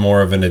actually shows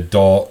more of an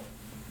adult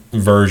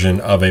version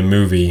of a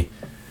movie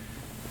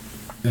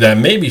that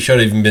maybe should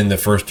have even been the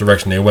first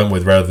direction they went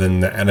with rather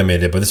than the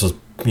animated. But this was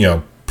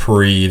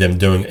pre them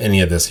doing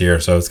any of this here,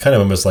 so it's kind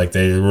of almost like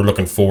they were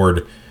looking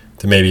forward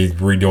to maybe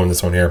redoing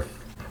this one here.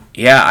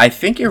 Yeah, I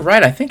think you're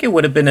right. I think it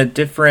would have been a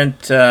different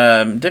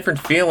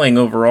feeling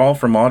overall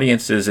from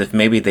audiences if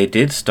maybe they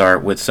did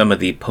start with some of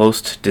the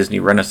post-Disney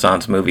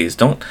Renaissance movies.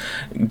 Don't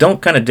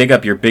kind of dig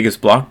up your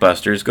biggest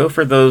blockbusters. Go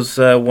for those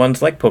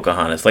ones like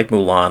Pocahontas, like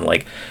Mulan,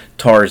 like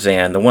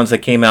Tarzan, the ones that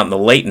came out in the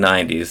late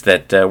 90s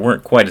that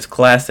weren't quite as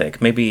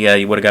classic. Maybe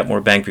you would have got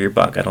more bang for your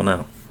buck. I don't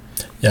know.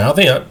 Yeah,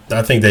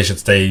 I think they should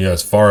stay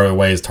as far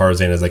away as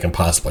Tarzan as they can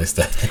possibly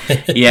stay.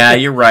 Yeah,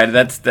 you're right.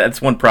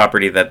 That's one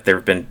property that there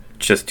have been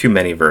just too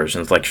many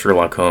versions, like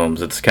Sherlock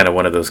Holmes. It's kind of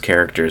one of those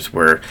characters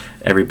where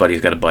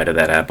everybody's got a bite of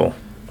that apple.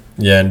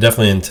 Yeah, and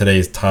definitely in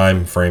today's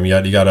time frame, you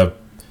gotta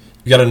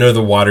know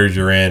the waters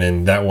you're in,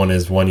 and that one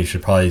is one you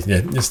should probably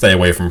just stay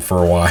away from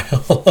for a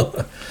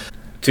while.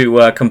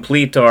 To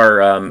complete our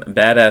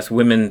badass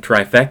women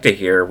trifecta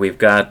here, we've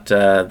got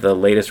the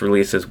latest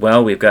release as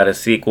well. We've got a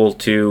sequel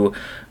to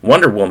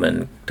Wonder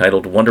Woman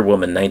titled Wonder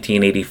Woman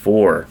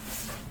 1984.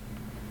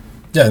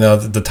 Yeah, no,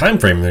 the time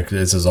frame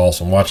is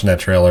awesome. Watching that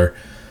trailer,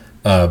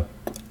 I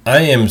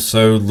am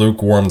so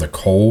lukewarm to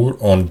cold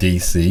on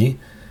DC.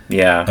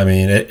 Yeah, I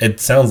mean, it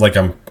sounds like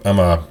I'm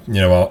a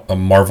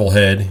Marvel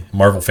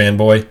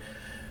fanboy,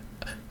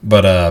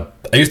 but I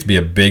used to be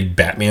a big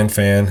Batman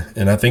fan,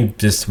 and I think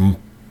just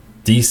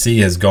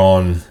DC has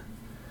gone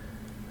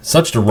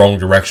such the wrong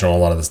direction on a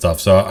lot of the stuff.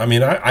 So I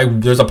mean, I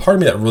there's a part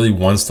of me that really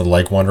wants to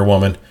like Wonder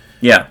Woman.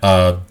 Yeah.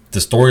 The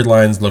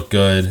storylines look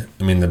good.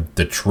 I mean,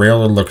 the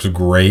trailer looks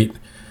great.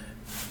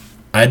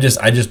 I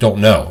just don't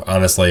know,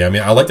 honestly. I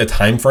mean, I like the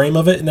time frame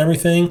of it and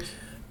everything.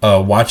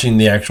 Watching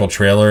the actual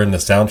trailer and the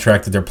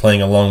soundtrack that they're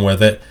playing along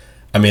with it,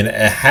 I mean, it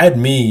had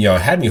me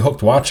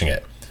hooked watching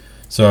it.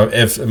 So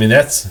that's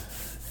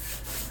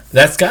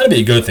got to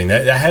be a good thing.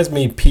 That has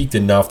me piqued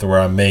enough to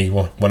where I may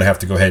want to have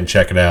to go ahead and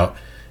check it out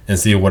and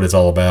see what it's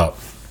all about.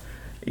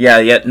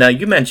 Yeah. Now,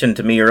 you mentioned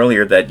to me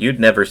earlier that you'd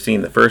never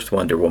seen the first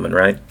Wonder Woman,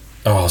 right?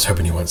 Oh, I was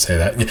hoping you wouldn't say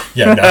that.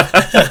 Yeah, no.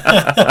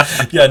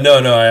 Yeah,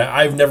 no.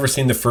 I've never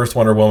seen the first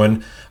Wonder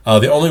Woman.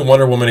 The only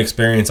Wonder Woman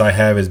experience I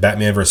have is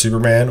Batman vs.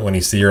 Superman when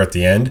you see her at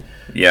the end.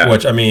 Yeah.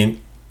 Which, I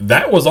mean,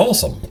 that was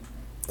awesome.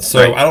 So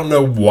right. I don't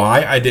know why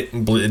it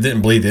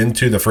didn't bleed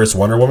into the first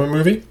Wonder Woman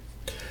movie.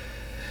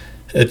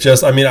 It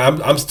just, I mean,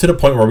 I'm to the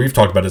point where we've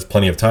talked about this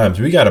plenty of times.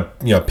 We got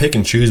to, pick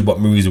and choose what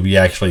movies we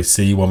actually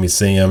see when we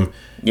see them.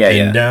 Yeah,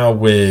 and now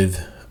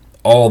with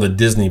all the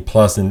Disney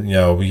Plus and,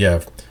 we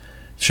have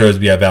shows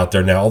we have out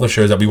there now, all the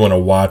shows that we want to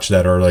watch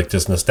that are like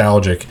just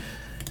nostalgic,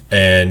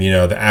 and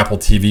the Apple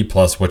TV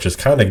Plus, which has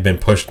kind of been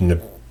pushed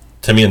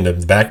to me in the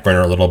back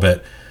burner a little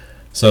bit.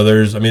 So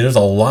there's a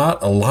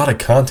lot of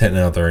content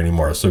out there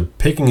anymore. So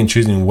picking and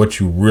choosing what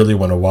you really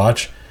want to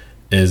watch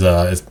is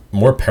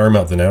more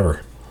paramount than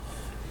ever.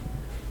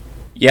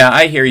 Yeah,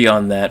 I hear you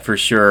on that for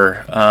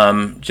sure.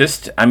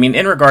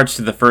 In regards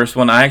to the first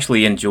one, I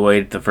actually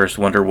enjoyed the first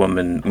Wonder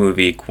Woman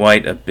movie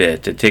quite a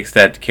bit. It takes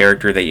that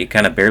character that you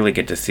kind of barely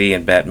get to see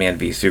in Batman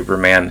v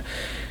Superman,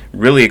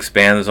 really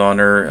expands on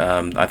her.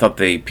 I thought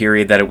the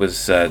period that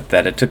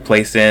it took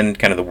place in,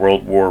 kind of the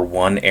World War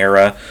I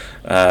era,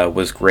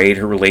 was great.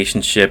 Her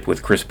relationship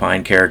with Chris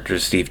Pine character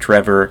Steve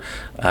Trevor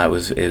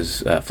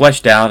is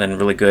fleshed out and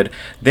really good.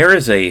 There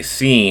is a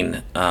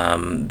scene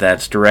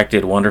that's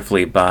directed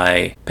wonderfully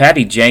by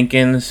Patty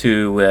Jenkins,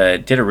 who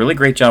did a really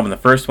great job in the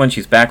first one.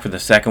 She's back for the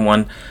second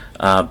one,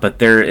 but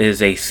there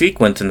is a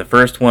sequence in the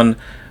first one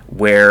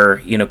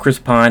where, you know, Chris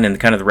Pine and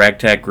kind of the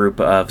ragtag group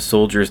of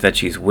soldiers that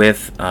she's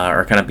with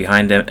are kind of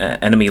behind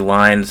enemy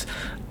lines,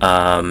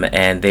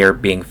 and they're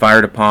being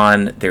fired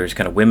upon. There's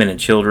kind of women and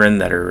children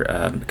that are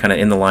kind of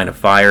in the line of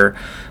fire.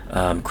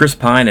 Chris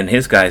Pine and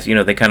his guys, you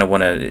know, they kind of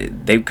want to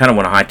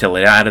hightail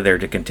it out of there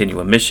to continue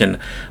a mission,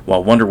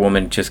 while Wonder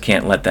Woman just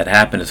can't let that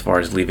happen as far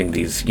as leaving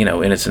these, you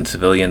know, innocent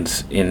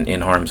civilians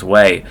in harm's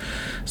way.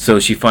 So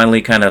she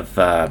finally kind of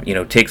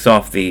takes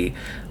off the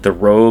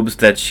robes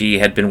that she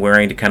had been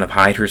wearing to kind of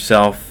hide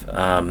herself,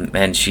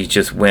 and she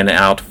just went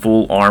out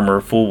full armor,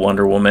 full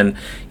Wonder Woman,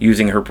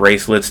 using her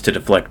bracelets to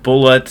deflect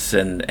bullets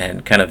and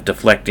kind of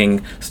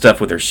deflecting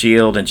stuff with her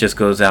shield, and just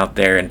goes out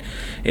there. And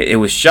it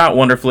was shot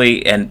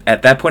wonderfully, and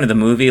at that point of the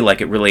movie, like,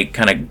 it really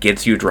kind of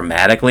gets you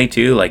dramatically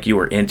too, like you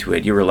were into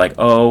it. You were like,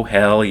 oh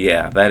hell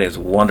yeah, that is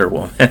Wonder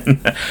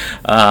Woman.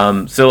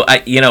 So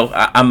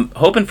I'm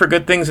hoping for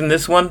good things in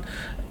this one.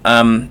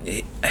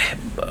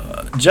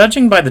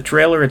 Judging by the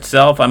trailer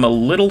itself, I'm a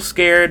little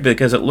scared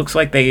because it looks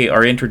like they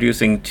are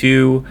introducing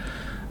two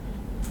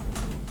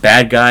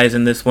bad guys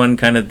in this one,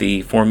 kind of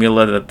the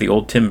formula that the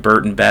old Tim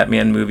Burton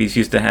Batman movies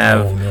used to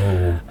have. Oh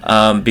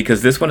no!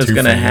 Because this one is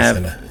going to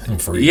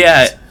have,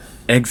 yeah,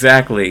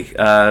 exactly.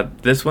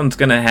 This one's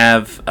going to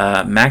have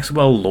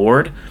Maxwell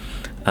Lord,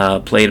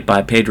 played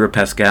by Pedro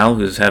Pascal,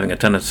 who's having a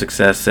ton of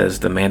success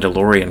as the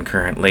Mandalorian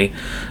currently.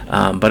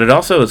 But it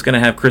also is going to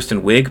have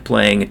Kristen Wiig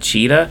playing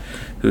Cheetah,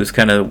 who's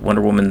kind of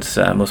Wonder Woman's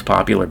most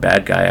popular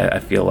bad guy, I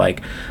feel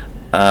like.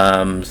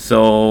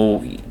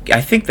 So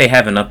I think they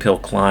have an uphill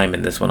climb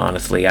in this one,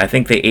 honestly. I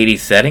think the 80s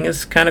setting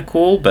is kind of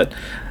cool, but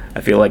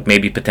I feel like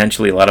maybe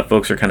potentially a lot of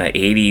folks are kind of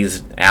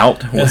 80s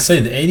out. I'd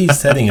say the 80s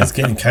setting is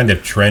getting kind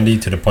of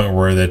trendy to the point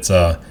where it's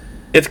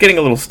getting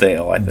a little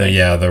stale, I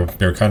think.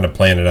 They're kind of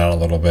playing it out a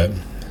little bit.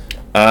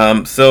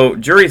 So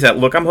jury's out.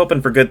 Look, I'm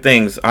hoping for good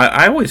things.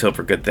 I always hope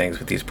for good things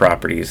with these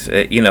properties.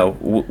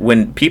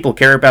 When people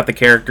care about the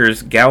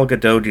characters, Gal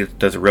Gadot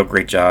does a real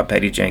great job.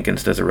 Patty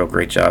Jenkins does a real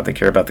great job. They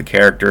care about the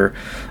character.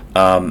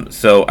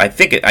 So I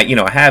think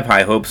I have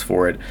high hopes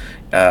for it.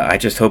 I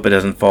just hope it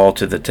doesn't fall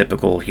to the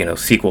typical,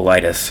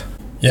 sequelitis.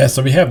 Yeah,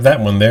 so we have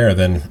that one there.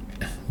 Then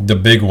the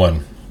big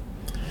one,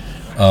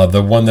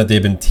 the one that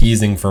they've been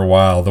teasing for a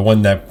while, the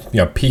one that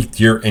piqued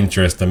your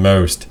interest the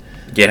most.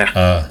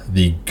 Yeah.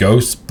 The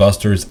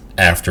Ghostbusters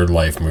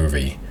Afterlife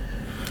movie.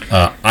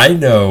 I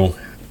know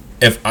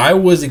if I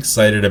was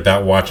excited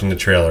about watching the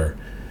trailer,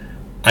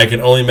 I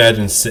can only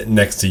imagine sitting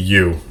next to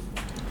you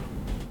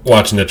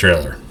watching the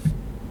trailer.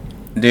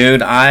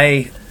 Dude,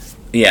 I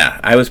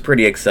was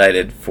pretty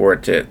excited for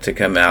it to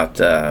come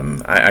out.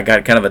 I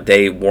got kind of a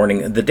day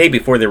warning. The day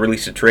before they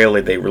released the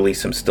trailer, they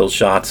released some still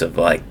shots of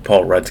like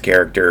Paul Rudd's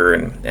character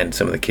and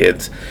some of the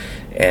kids.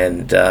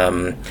 And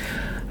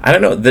I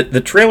don't know,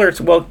 the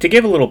trailers, well, to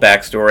give a little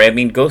backstory, I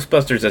mean,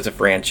 Ghostbusters as a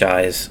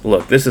franchise,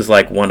 look, this is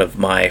like one of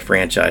my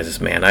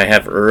franchises, man. I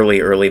have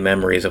early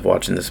memories of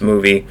watching this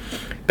movie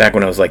back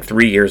when I was like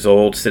 3 years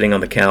old, sitting on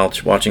the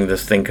couch, watching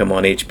this thing come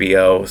on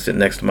HBO, sitting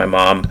next to my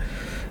mom.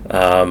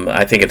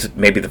 I think it's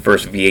maybe the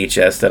first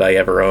VHS that I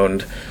ever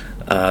owned.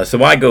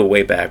 So I go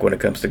way back when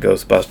it comes to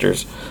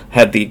Ghostbusters.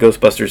 Had the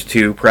Ghostbusters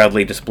 2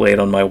 proudly displayed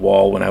on my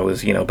wall when I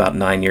was, about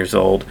 9 years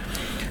old.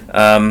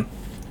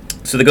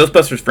 So the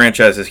Ghostbusters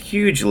franchise is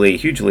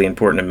hugely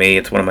important to me.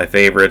 It's one of my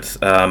favorites.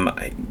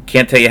 I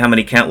can't tell you how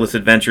many countless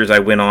adventures I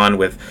went on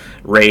with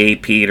Ray,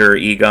 Peter,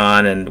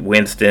 Egon, and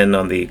Winston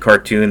on the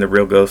cartoon, The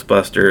Real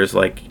Ghostbusters.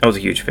 Like, I was a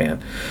huge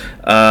fan.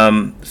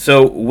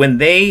 So when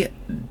they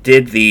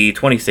did the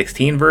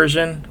 2016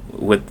 version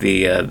with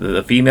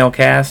the female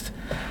cast,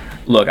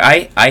 look,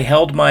 I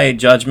held my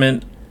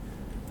judgment.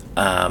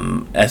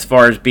 As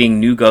far as being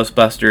new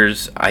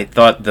Ghostbusters, I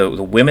thought the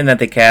women that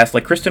they cast,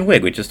 like Kristen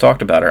Wiig, we just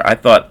talked about her,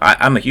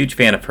 I'm a huge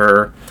fan of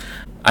her.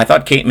 I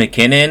thought Kate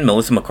McKinnon,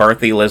 Melissa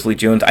McCarthy, Leslie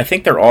Jones, I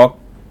think they're all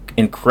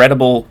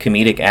incredible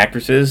comedic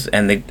actresses,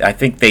 and I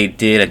think they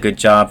did a good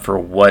job for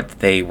what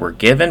they were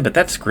given, but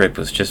that script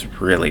was just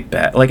really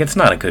bad. Like, it's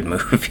not a good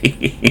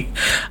movie.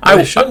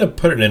 They shouldn't have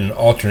put it in an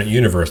alternate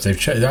universe.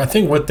 I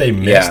think what they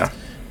missed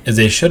is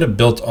they should have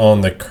built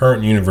on the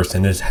current universe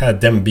and just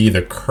had them be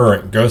the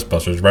current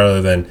Ghostbusters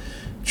rather than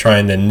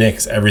trying to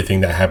nix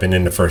everything that happened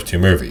in the first two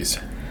movies.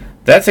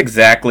 That's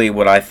exactly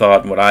what I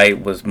thought. What I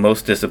was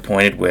most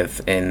disappointed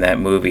with in that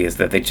movie is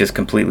that they just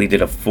completely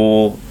did a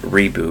full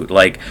reboot.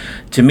 Like,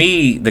 to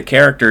me, the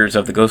characters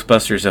of the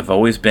Ghostbusters have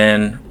always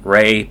been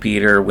Ray,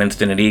 Peter,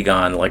 Winston, and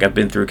Egon. Like, I've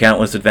been through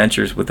countless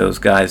adventures with those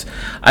guys.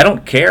 I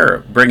don't care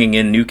bringing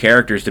in new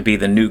characters to be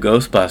the new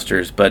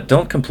Ghostbusters, but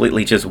don't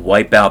completely just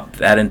wipe out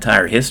that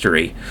entire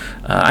history.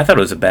 I thought it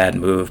was a bad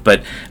move,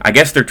 but I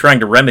guess they're trying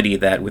to remedy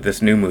that with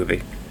this new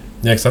movie.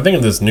 Yeah, because I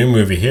think this new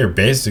movie here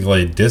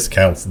basically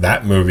discounts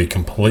that movie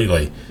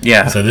completely.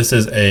 Yeah. So this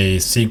is a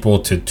sequel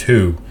to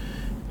 2,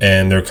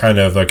 and they're kind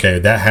of, okay,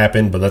 that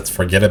happened, but let's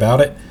forget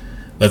about it.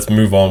 Let's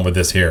move on with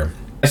this here.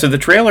 So the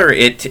trailer,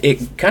 it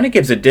kind of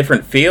gives a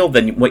different feel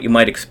than what you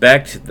might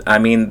expect. I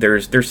mean,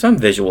 there's some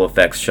visual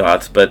effects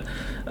shots, but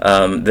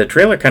the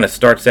trailer kind of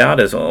starts out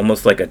as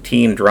almost like a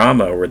teen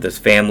drama where this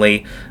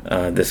family,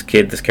 this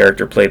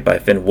character played by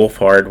Finn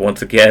Wolfhard,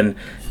 once again,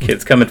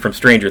 kids coming from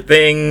Stranger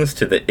Things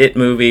to the It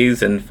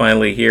movies, and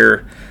finally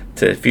here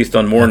to feast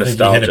on more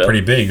nostalgia. You hit it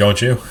pretty big,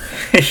 don't you?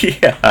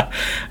 Yeah.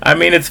 I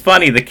mean, it's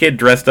funny. The kid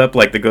dressed up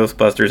like the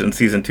Ghostbusters in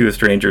season 2 of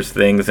Stranger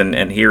Things,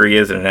 and here he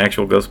is in an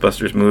actual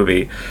Ghostbusters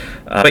movie.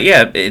 But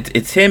yeah,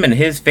 it's him and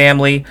his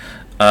family.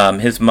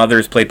 His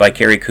mother's played by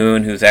Carrie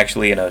Coon, who's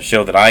actually in a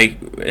show that I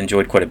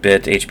enjoyed quite a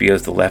bit,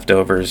 HBO's The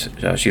Leftovers.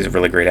 She's a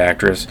really great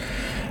actress.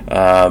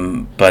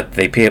 But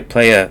they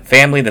play a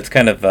family that's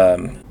kind of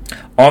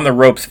on the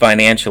ropes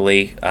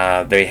financially.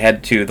 They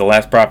head to the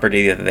last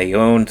property that they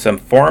own, some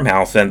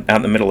farmhouse out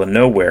in the middle of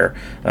nowhere,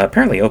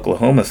 apparently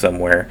Oklahoma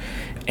somewhere.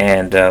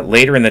 And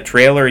later in the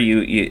trailer,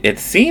 it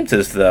seems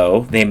as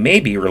though they may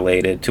be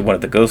related to one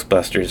of the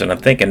Ghostbusters, and I'm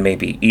thinking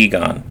maybe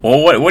Egon.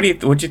 Well,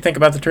 what'd you think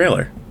about the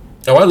trailer?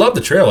 Oh, I love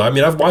the trailer. I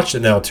mean, I've watched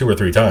it now 2 or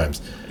 3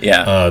 times.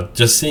 Yeah.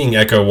 Just seeing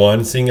Echo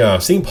 1,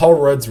 seeing Paul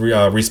Rudd's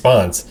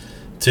response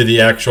to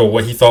the actual,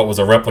 what he thought was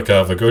a replica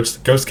of a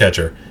ghost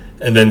catcher,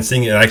 and then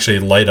seeing it actually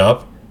light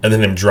up, and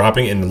then him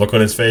dropping it and the look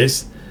on his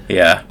face.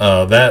 Yeah.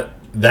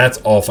 That's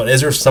all fun.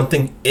 Is there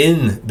something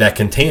in that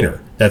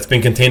container that's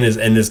been contained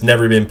and has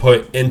never been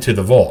put into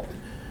the vault?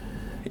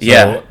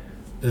 Yeah.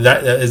 So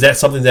is that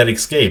something that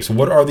escapes?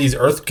 What are these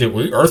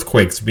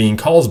earthquakes being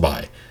caused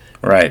by?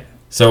 Right.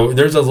 So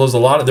there's a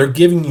lot of, they're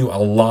giving you a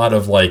lot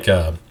of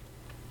a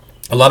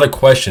lot of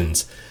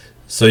questions,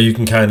 so you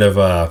can kind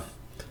of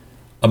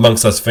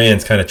amongst us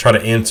fans kind of try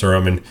to answer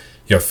them and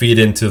feed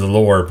into the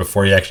lore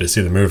before you actually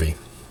see the movie.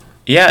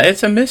 Yeah,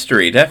 it's a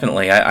mystery,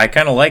 definitely. I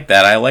kind of like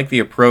that. I like the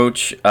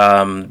approach.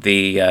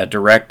 The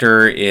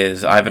director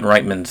is Ivan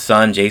Reitman's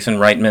son, Jason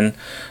Reitman.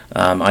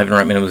 Ivan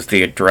Reitman was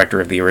the director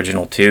of the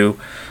original 2.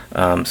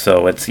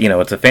 So it's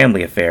a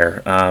family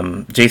affair.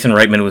 Jason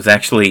Reitman was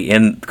actually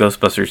in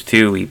Ghostbusters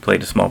 2. He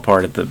played a small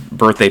part at the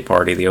birthday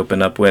party they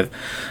opened up with.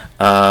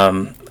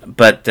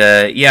 But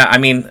yeah, I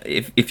mean,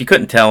 if you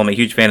couldn't tell, I'm a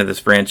huge fan of this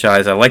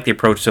franchise. I like the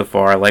approach so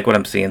far. I like what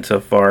I'm seeing so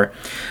far.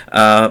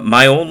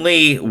 My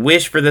only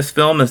wish for this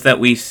film is that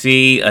we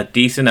see a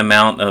decent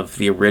amount of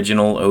the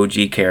original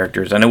OG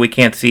characters. I know we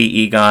can't see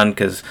Egon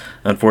because,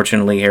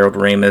 unfortunately, Harold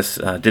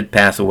Ramis did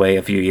pass away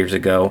a few years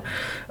ago.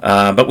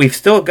 But we've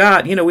still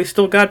got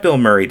Bill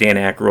Murray, Dan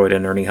Aykroyd,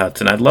 and Ernie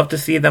Hudson. I'd love to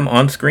see them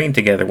on screen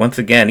together once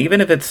again,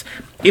 even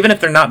if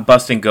they're not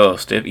busting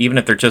ghosts, even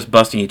if they're just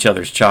busting each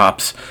other's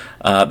chops.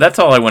 That's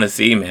all I want to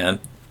see, man.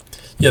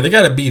 Yeah, they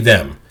got to be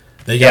them.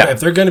 If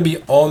they're going to be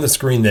on the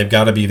screen, they've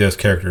got to be those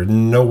characters.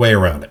 No way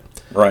around it.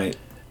 Right.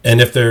 And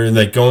if they're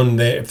this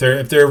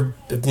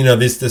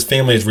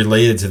family is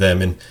related to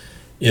them in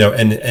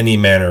any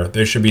manner,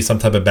 there should be some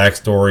type of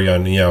backstory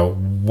on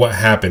what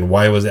happened.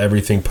 Why was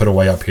everything put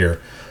away up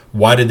here?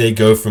 Why did they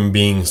go from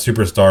being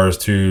superstars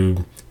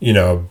to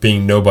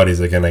being nobodies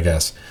again, I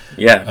guess.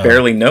 Yeah,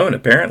 barely known,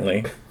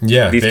 apparently.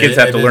 Yeah. These kids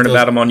have to learn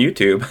about them on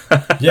YouTube.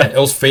 Yeah, it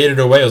was faded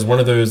away. It was one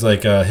of those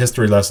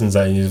history lessons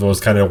that was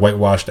kind of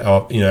whitewashed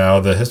out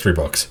of the history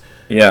books.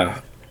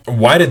 Yeah.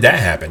 Why did that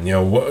happen?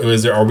 Are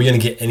we going to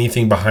get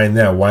anything behind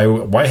that?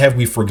 Why have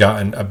we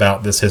forgotten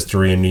about this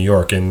history in New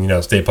York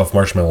and Stay Puft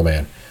Marshmallow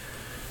Man?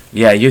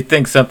 Yeah, you'd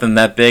think something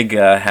that big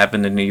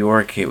happened in New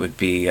York, it would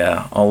be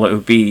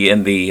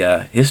in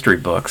the history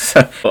books.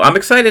 Well, I'm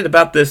excited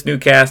about this new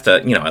cast. I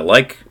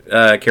like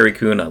Carrie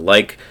Coon, I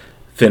like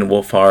Finn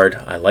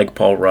Wolfhard, I like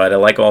Paul Rudd, I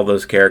like all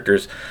those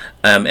characters,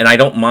 and I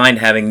don't mind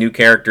having new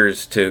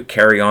characters to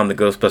carry on the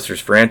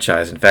Ghostbusters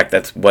franchise. In fact,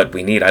 that's what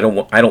we need. I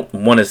don't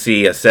want to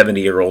see a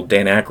 70-year-old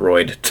Dan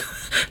Aykroyd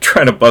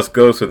trying to bust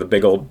ghosts with a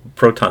big old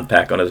proton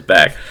pack on his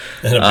back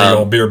and a big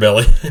old beer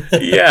belly.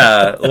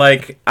 Yeah,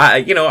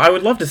 I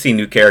would love to see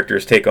new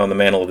characters take on the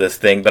mantle of this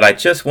thing, but I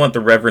just want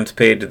the reverence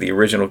paid to the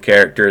original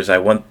characters. I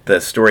want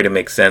the story to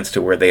make sense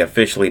to where they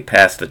officially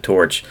pass the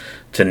torch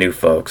to new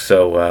folks.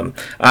 So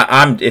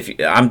I'm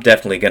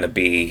definitely going to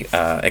be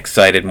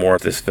excited more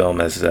of this film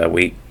as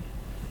we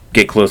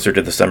get closer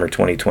to the summer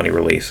 2020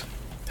 release.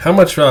 How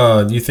much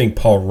do you think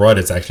Paul Rudd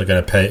is actually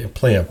going to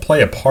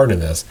play a part in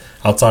this,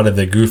 outside of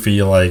the goofy,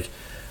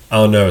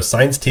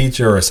 science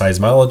teacher or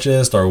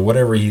seismologist or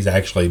whatever he's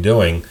actually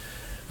doing?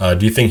 Do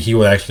you think he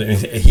will actually...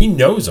 He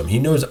knows them. He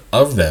knows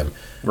of them.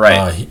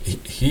 Right.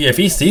 He if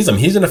he sees them,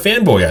 he's in a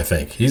fanboy, I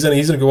think. He's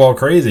gonna go all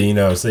crazy,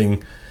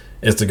 seeing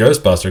it's the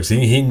Ghostbusters.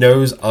 He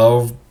knows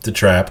of the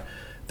trap.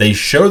 They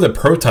show the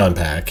proton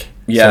pack.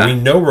 Yeah. So we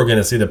know we're going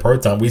to see the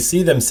proton. We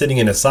see them sitting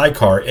in a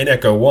sidecar in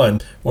Echo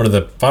 1,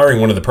 firing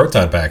one of the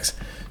proton packs.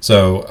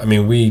 So, I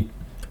mean,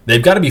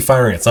 they've got to be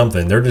firing at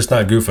something. They're just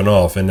not goofing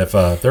off. And if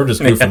they're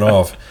just goofing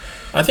off,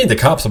 I think the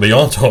cops will be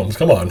on to them.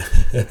 Come on.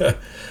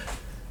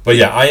 But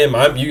yeah,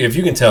 if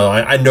you can tell,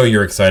 I know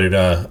you're excited.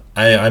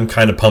 I'm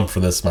kind of pumped for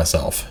this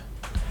myself.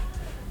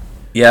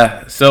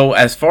 Yeah, so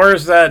as far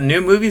as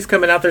new movies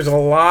coming out, there's a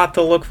lot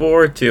to look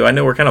forward to. I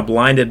know we're kind of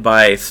blinded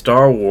by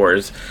Star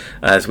Wars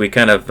as we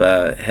kind of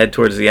head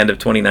towards the end of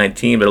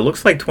 2019, but it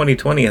looks like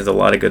 2020 has a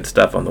lot of good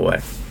stuff on the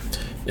way.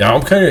 Yeah,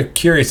 I'm kind of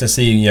curious to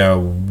see,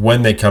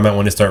 when they come out,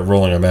 when they start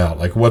rolling them out.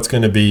 Like, what's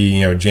going to be,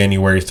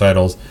 January's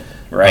titles.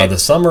 Right. The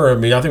summer,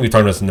 I think we've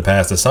talked about this in the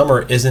past, the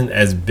summer isn't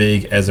as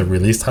big as a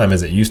release time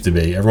as it used to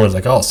be. Everyone's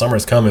like, oh,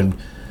 summer's coming,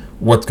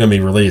 what's going to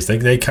be released?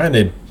 They kind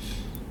of,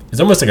 it's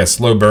almost like a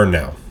slow burn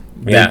now.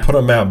 They put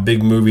them out,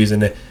 big movies,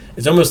 and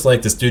it's almost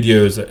like the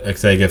studios,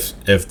 like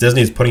if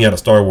Disney's putting out a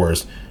Star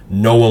Wars,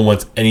 no one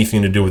wants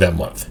anything to do with that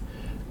month.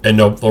 And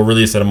they'll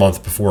release it a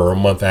month before or a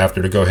month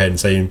after to go ahead and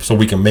say, so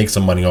we can make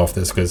some money off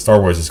this because Star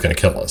Wars is going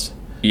to kill us.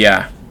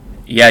 Yeah.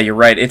 Yeah, you're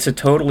right. It's a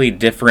totally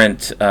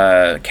different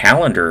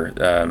calendar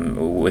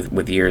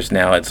with years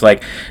now. It's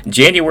like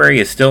January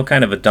is still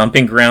kind of a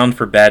dumping ground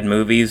for bad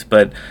movies,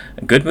 but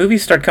good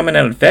movies start coming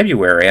out in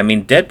February. I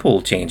mean,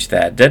 Deadpool changed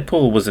that.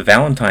 Deadpool was a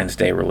Valentine's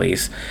Day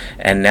release,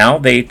 and now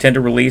they tend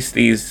to release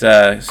these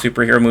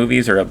superhero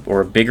movies or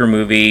a bigger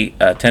movie,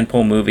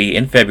 tentpole movie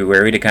in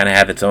February to kind of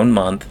have its own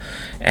month.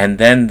 And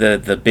then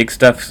the big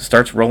stuff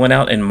starts rolling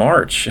out in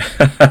March,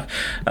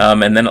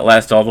 and then it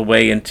lasts all the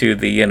way into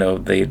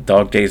the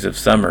dog days of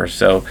summer.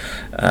 So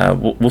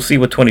we'll see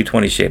what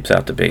 2020 shapes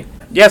out to be.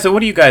 Yeah. So what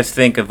do you guys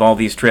think of all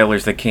these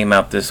trailers that came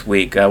out this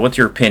week? What's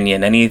your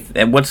opinion?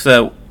 What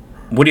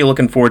are you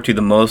looking forward to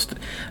the most?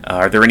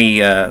 Are there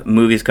any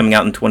movies coming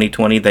out in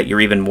 2020 that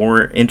you're even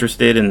more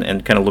interested in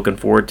and kind of looking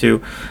forward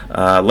to?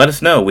 Let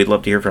us know. We'd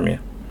love to hear from you.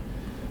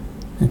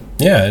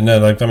 Yeah.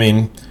 No.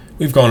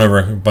 We've gone over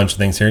a bunch of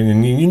things here,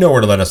 and you know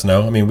where to let us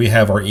know. We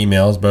have our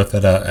emails, both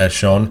at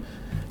Sean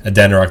at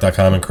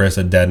dadintherock.com and Chris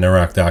at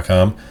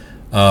dadintherock.com.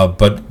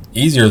 But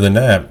easier than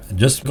that,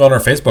 just go on our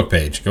Facebook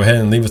page. Go ahead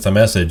and leave us a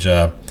message.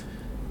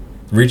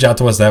 Reach out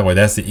to us that way.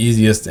 That's the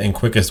easiest and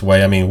quickest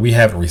way. We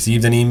haven't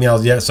received any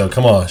emails yet, so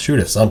come on, shoot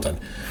us something.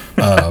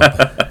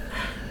 But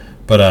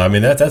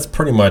that's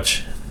pretty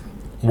much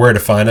where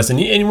to find us. And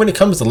when it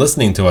comes to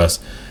listening to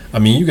us,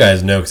 you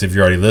guys know because if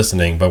you're already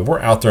listening, but we're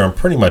out there on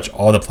pretty much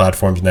all the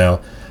platforms now.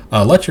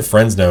 Let your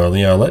friends know,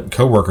 let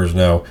coworkers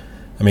know.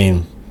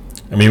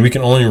 We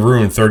can only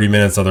ruin 30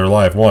 minutes of their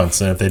life once,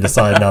 and if they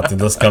decide not to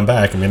just come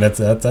back,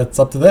 that's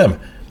up to them.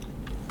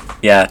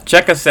 Yeah,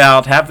 check us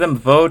out. Have them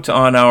vote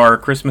on our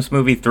Christmas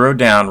movie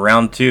Throwdown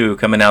Round 2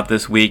 coming out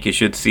this week. You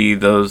should see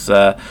those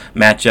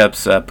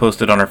matchups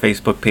posted on our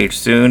Facebook page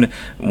soon.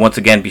 Once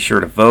again, be sure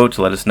to vote.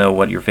 Let us know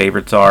what your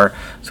favorites are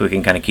so we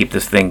can kind of keep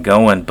this thing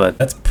going. But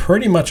that's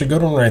pretty much a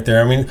good one right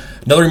there.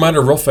 Another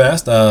reminder real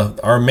fast,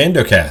 our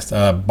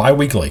MandoCast,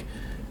 bi-weekly,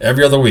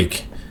 every other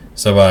week.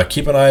 So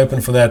keep an eye open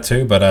for that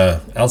too. But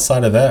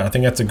outside of that, I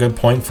think that's a good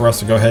point for us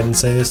to go ahead and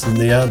say this is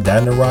the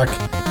Dad in the Rock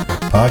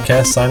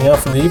podcast signing out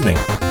for the evening.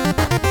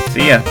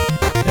 See ya.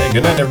 Hey,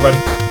 good night,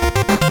 everybody.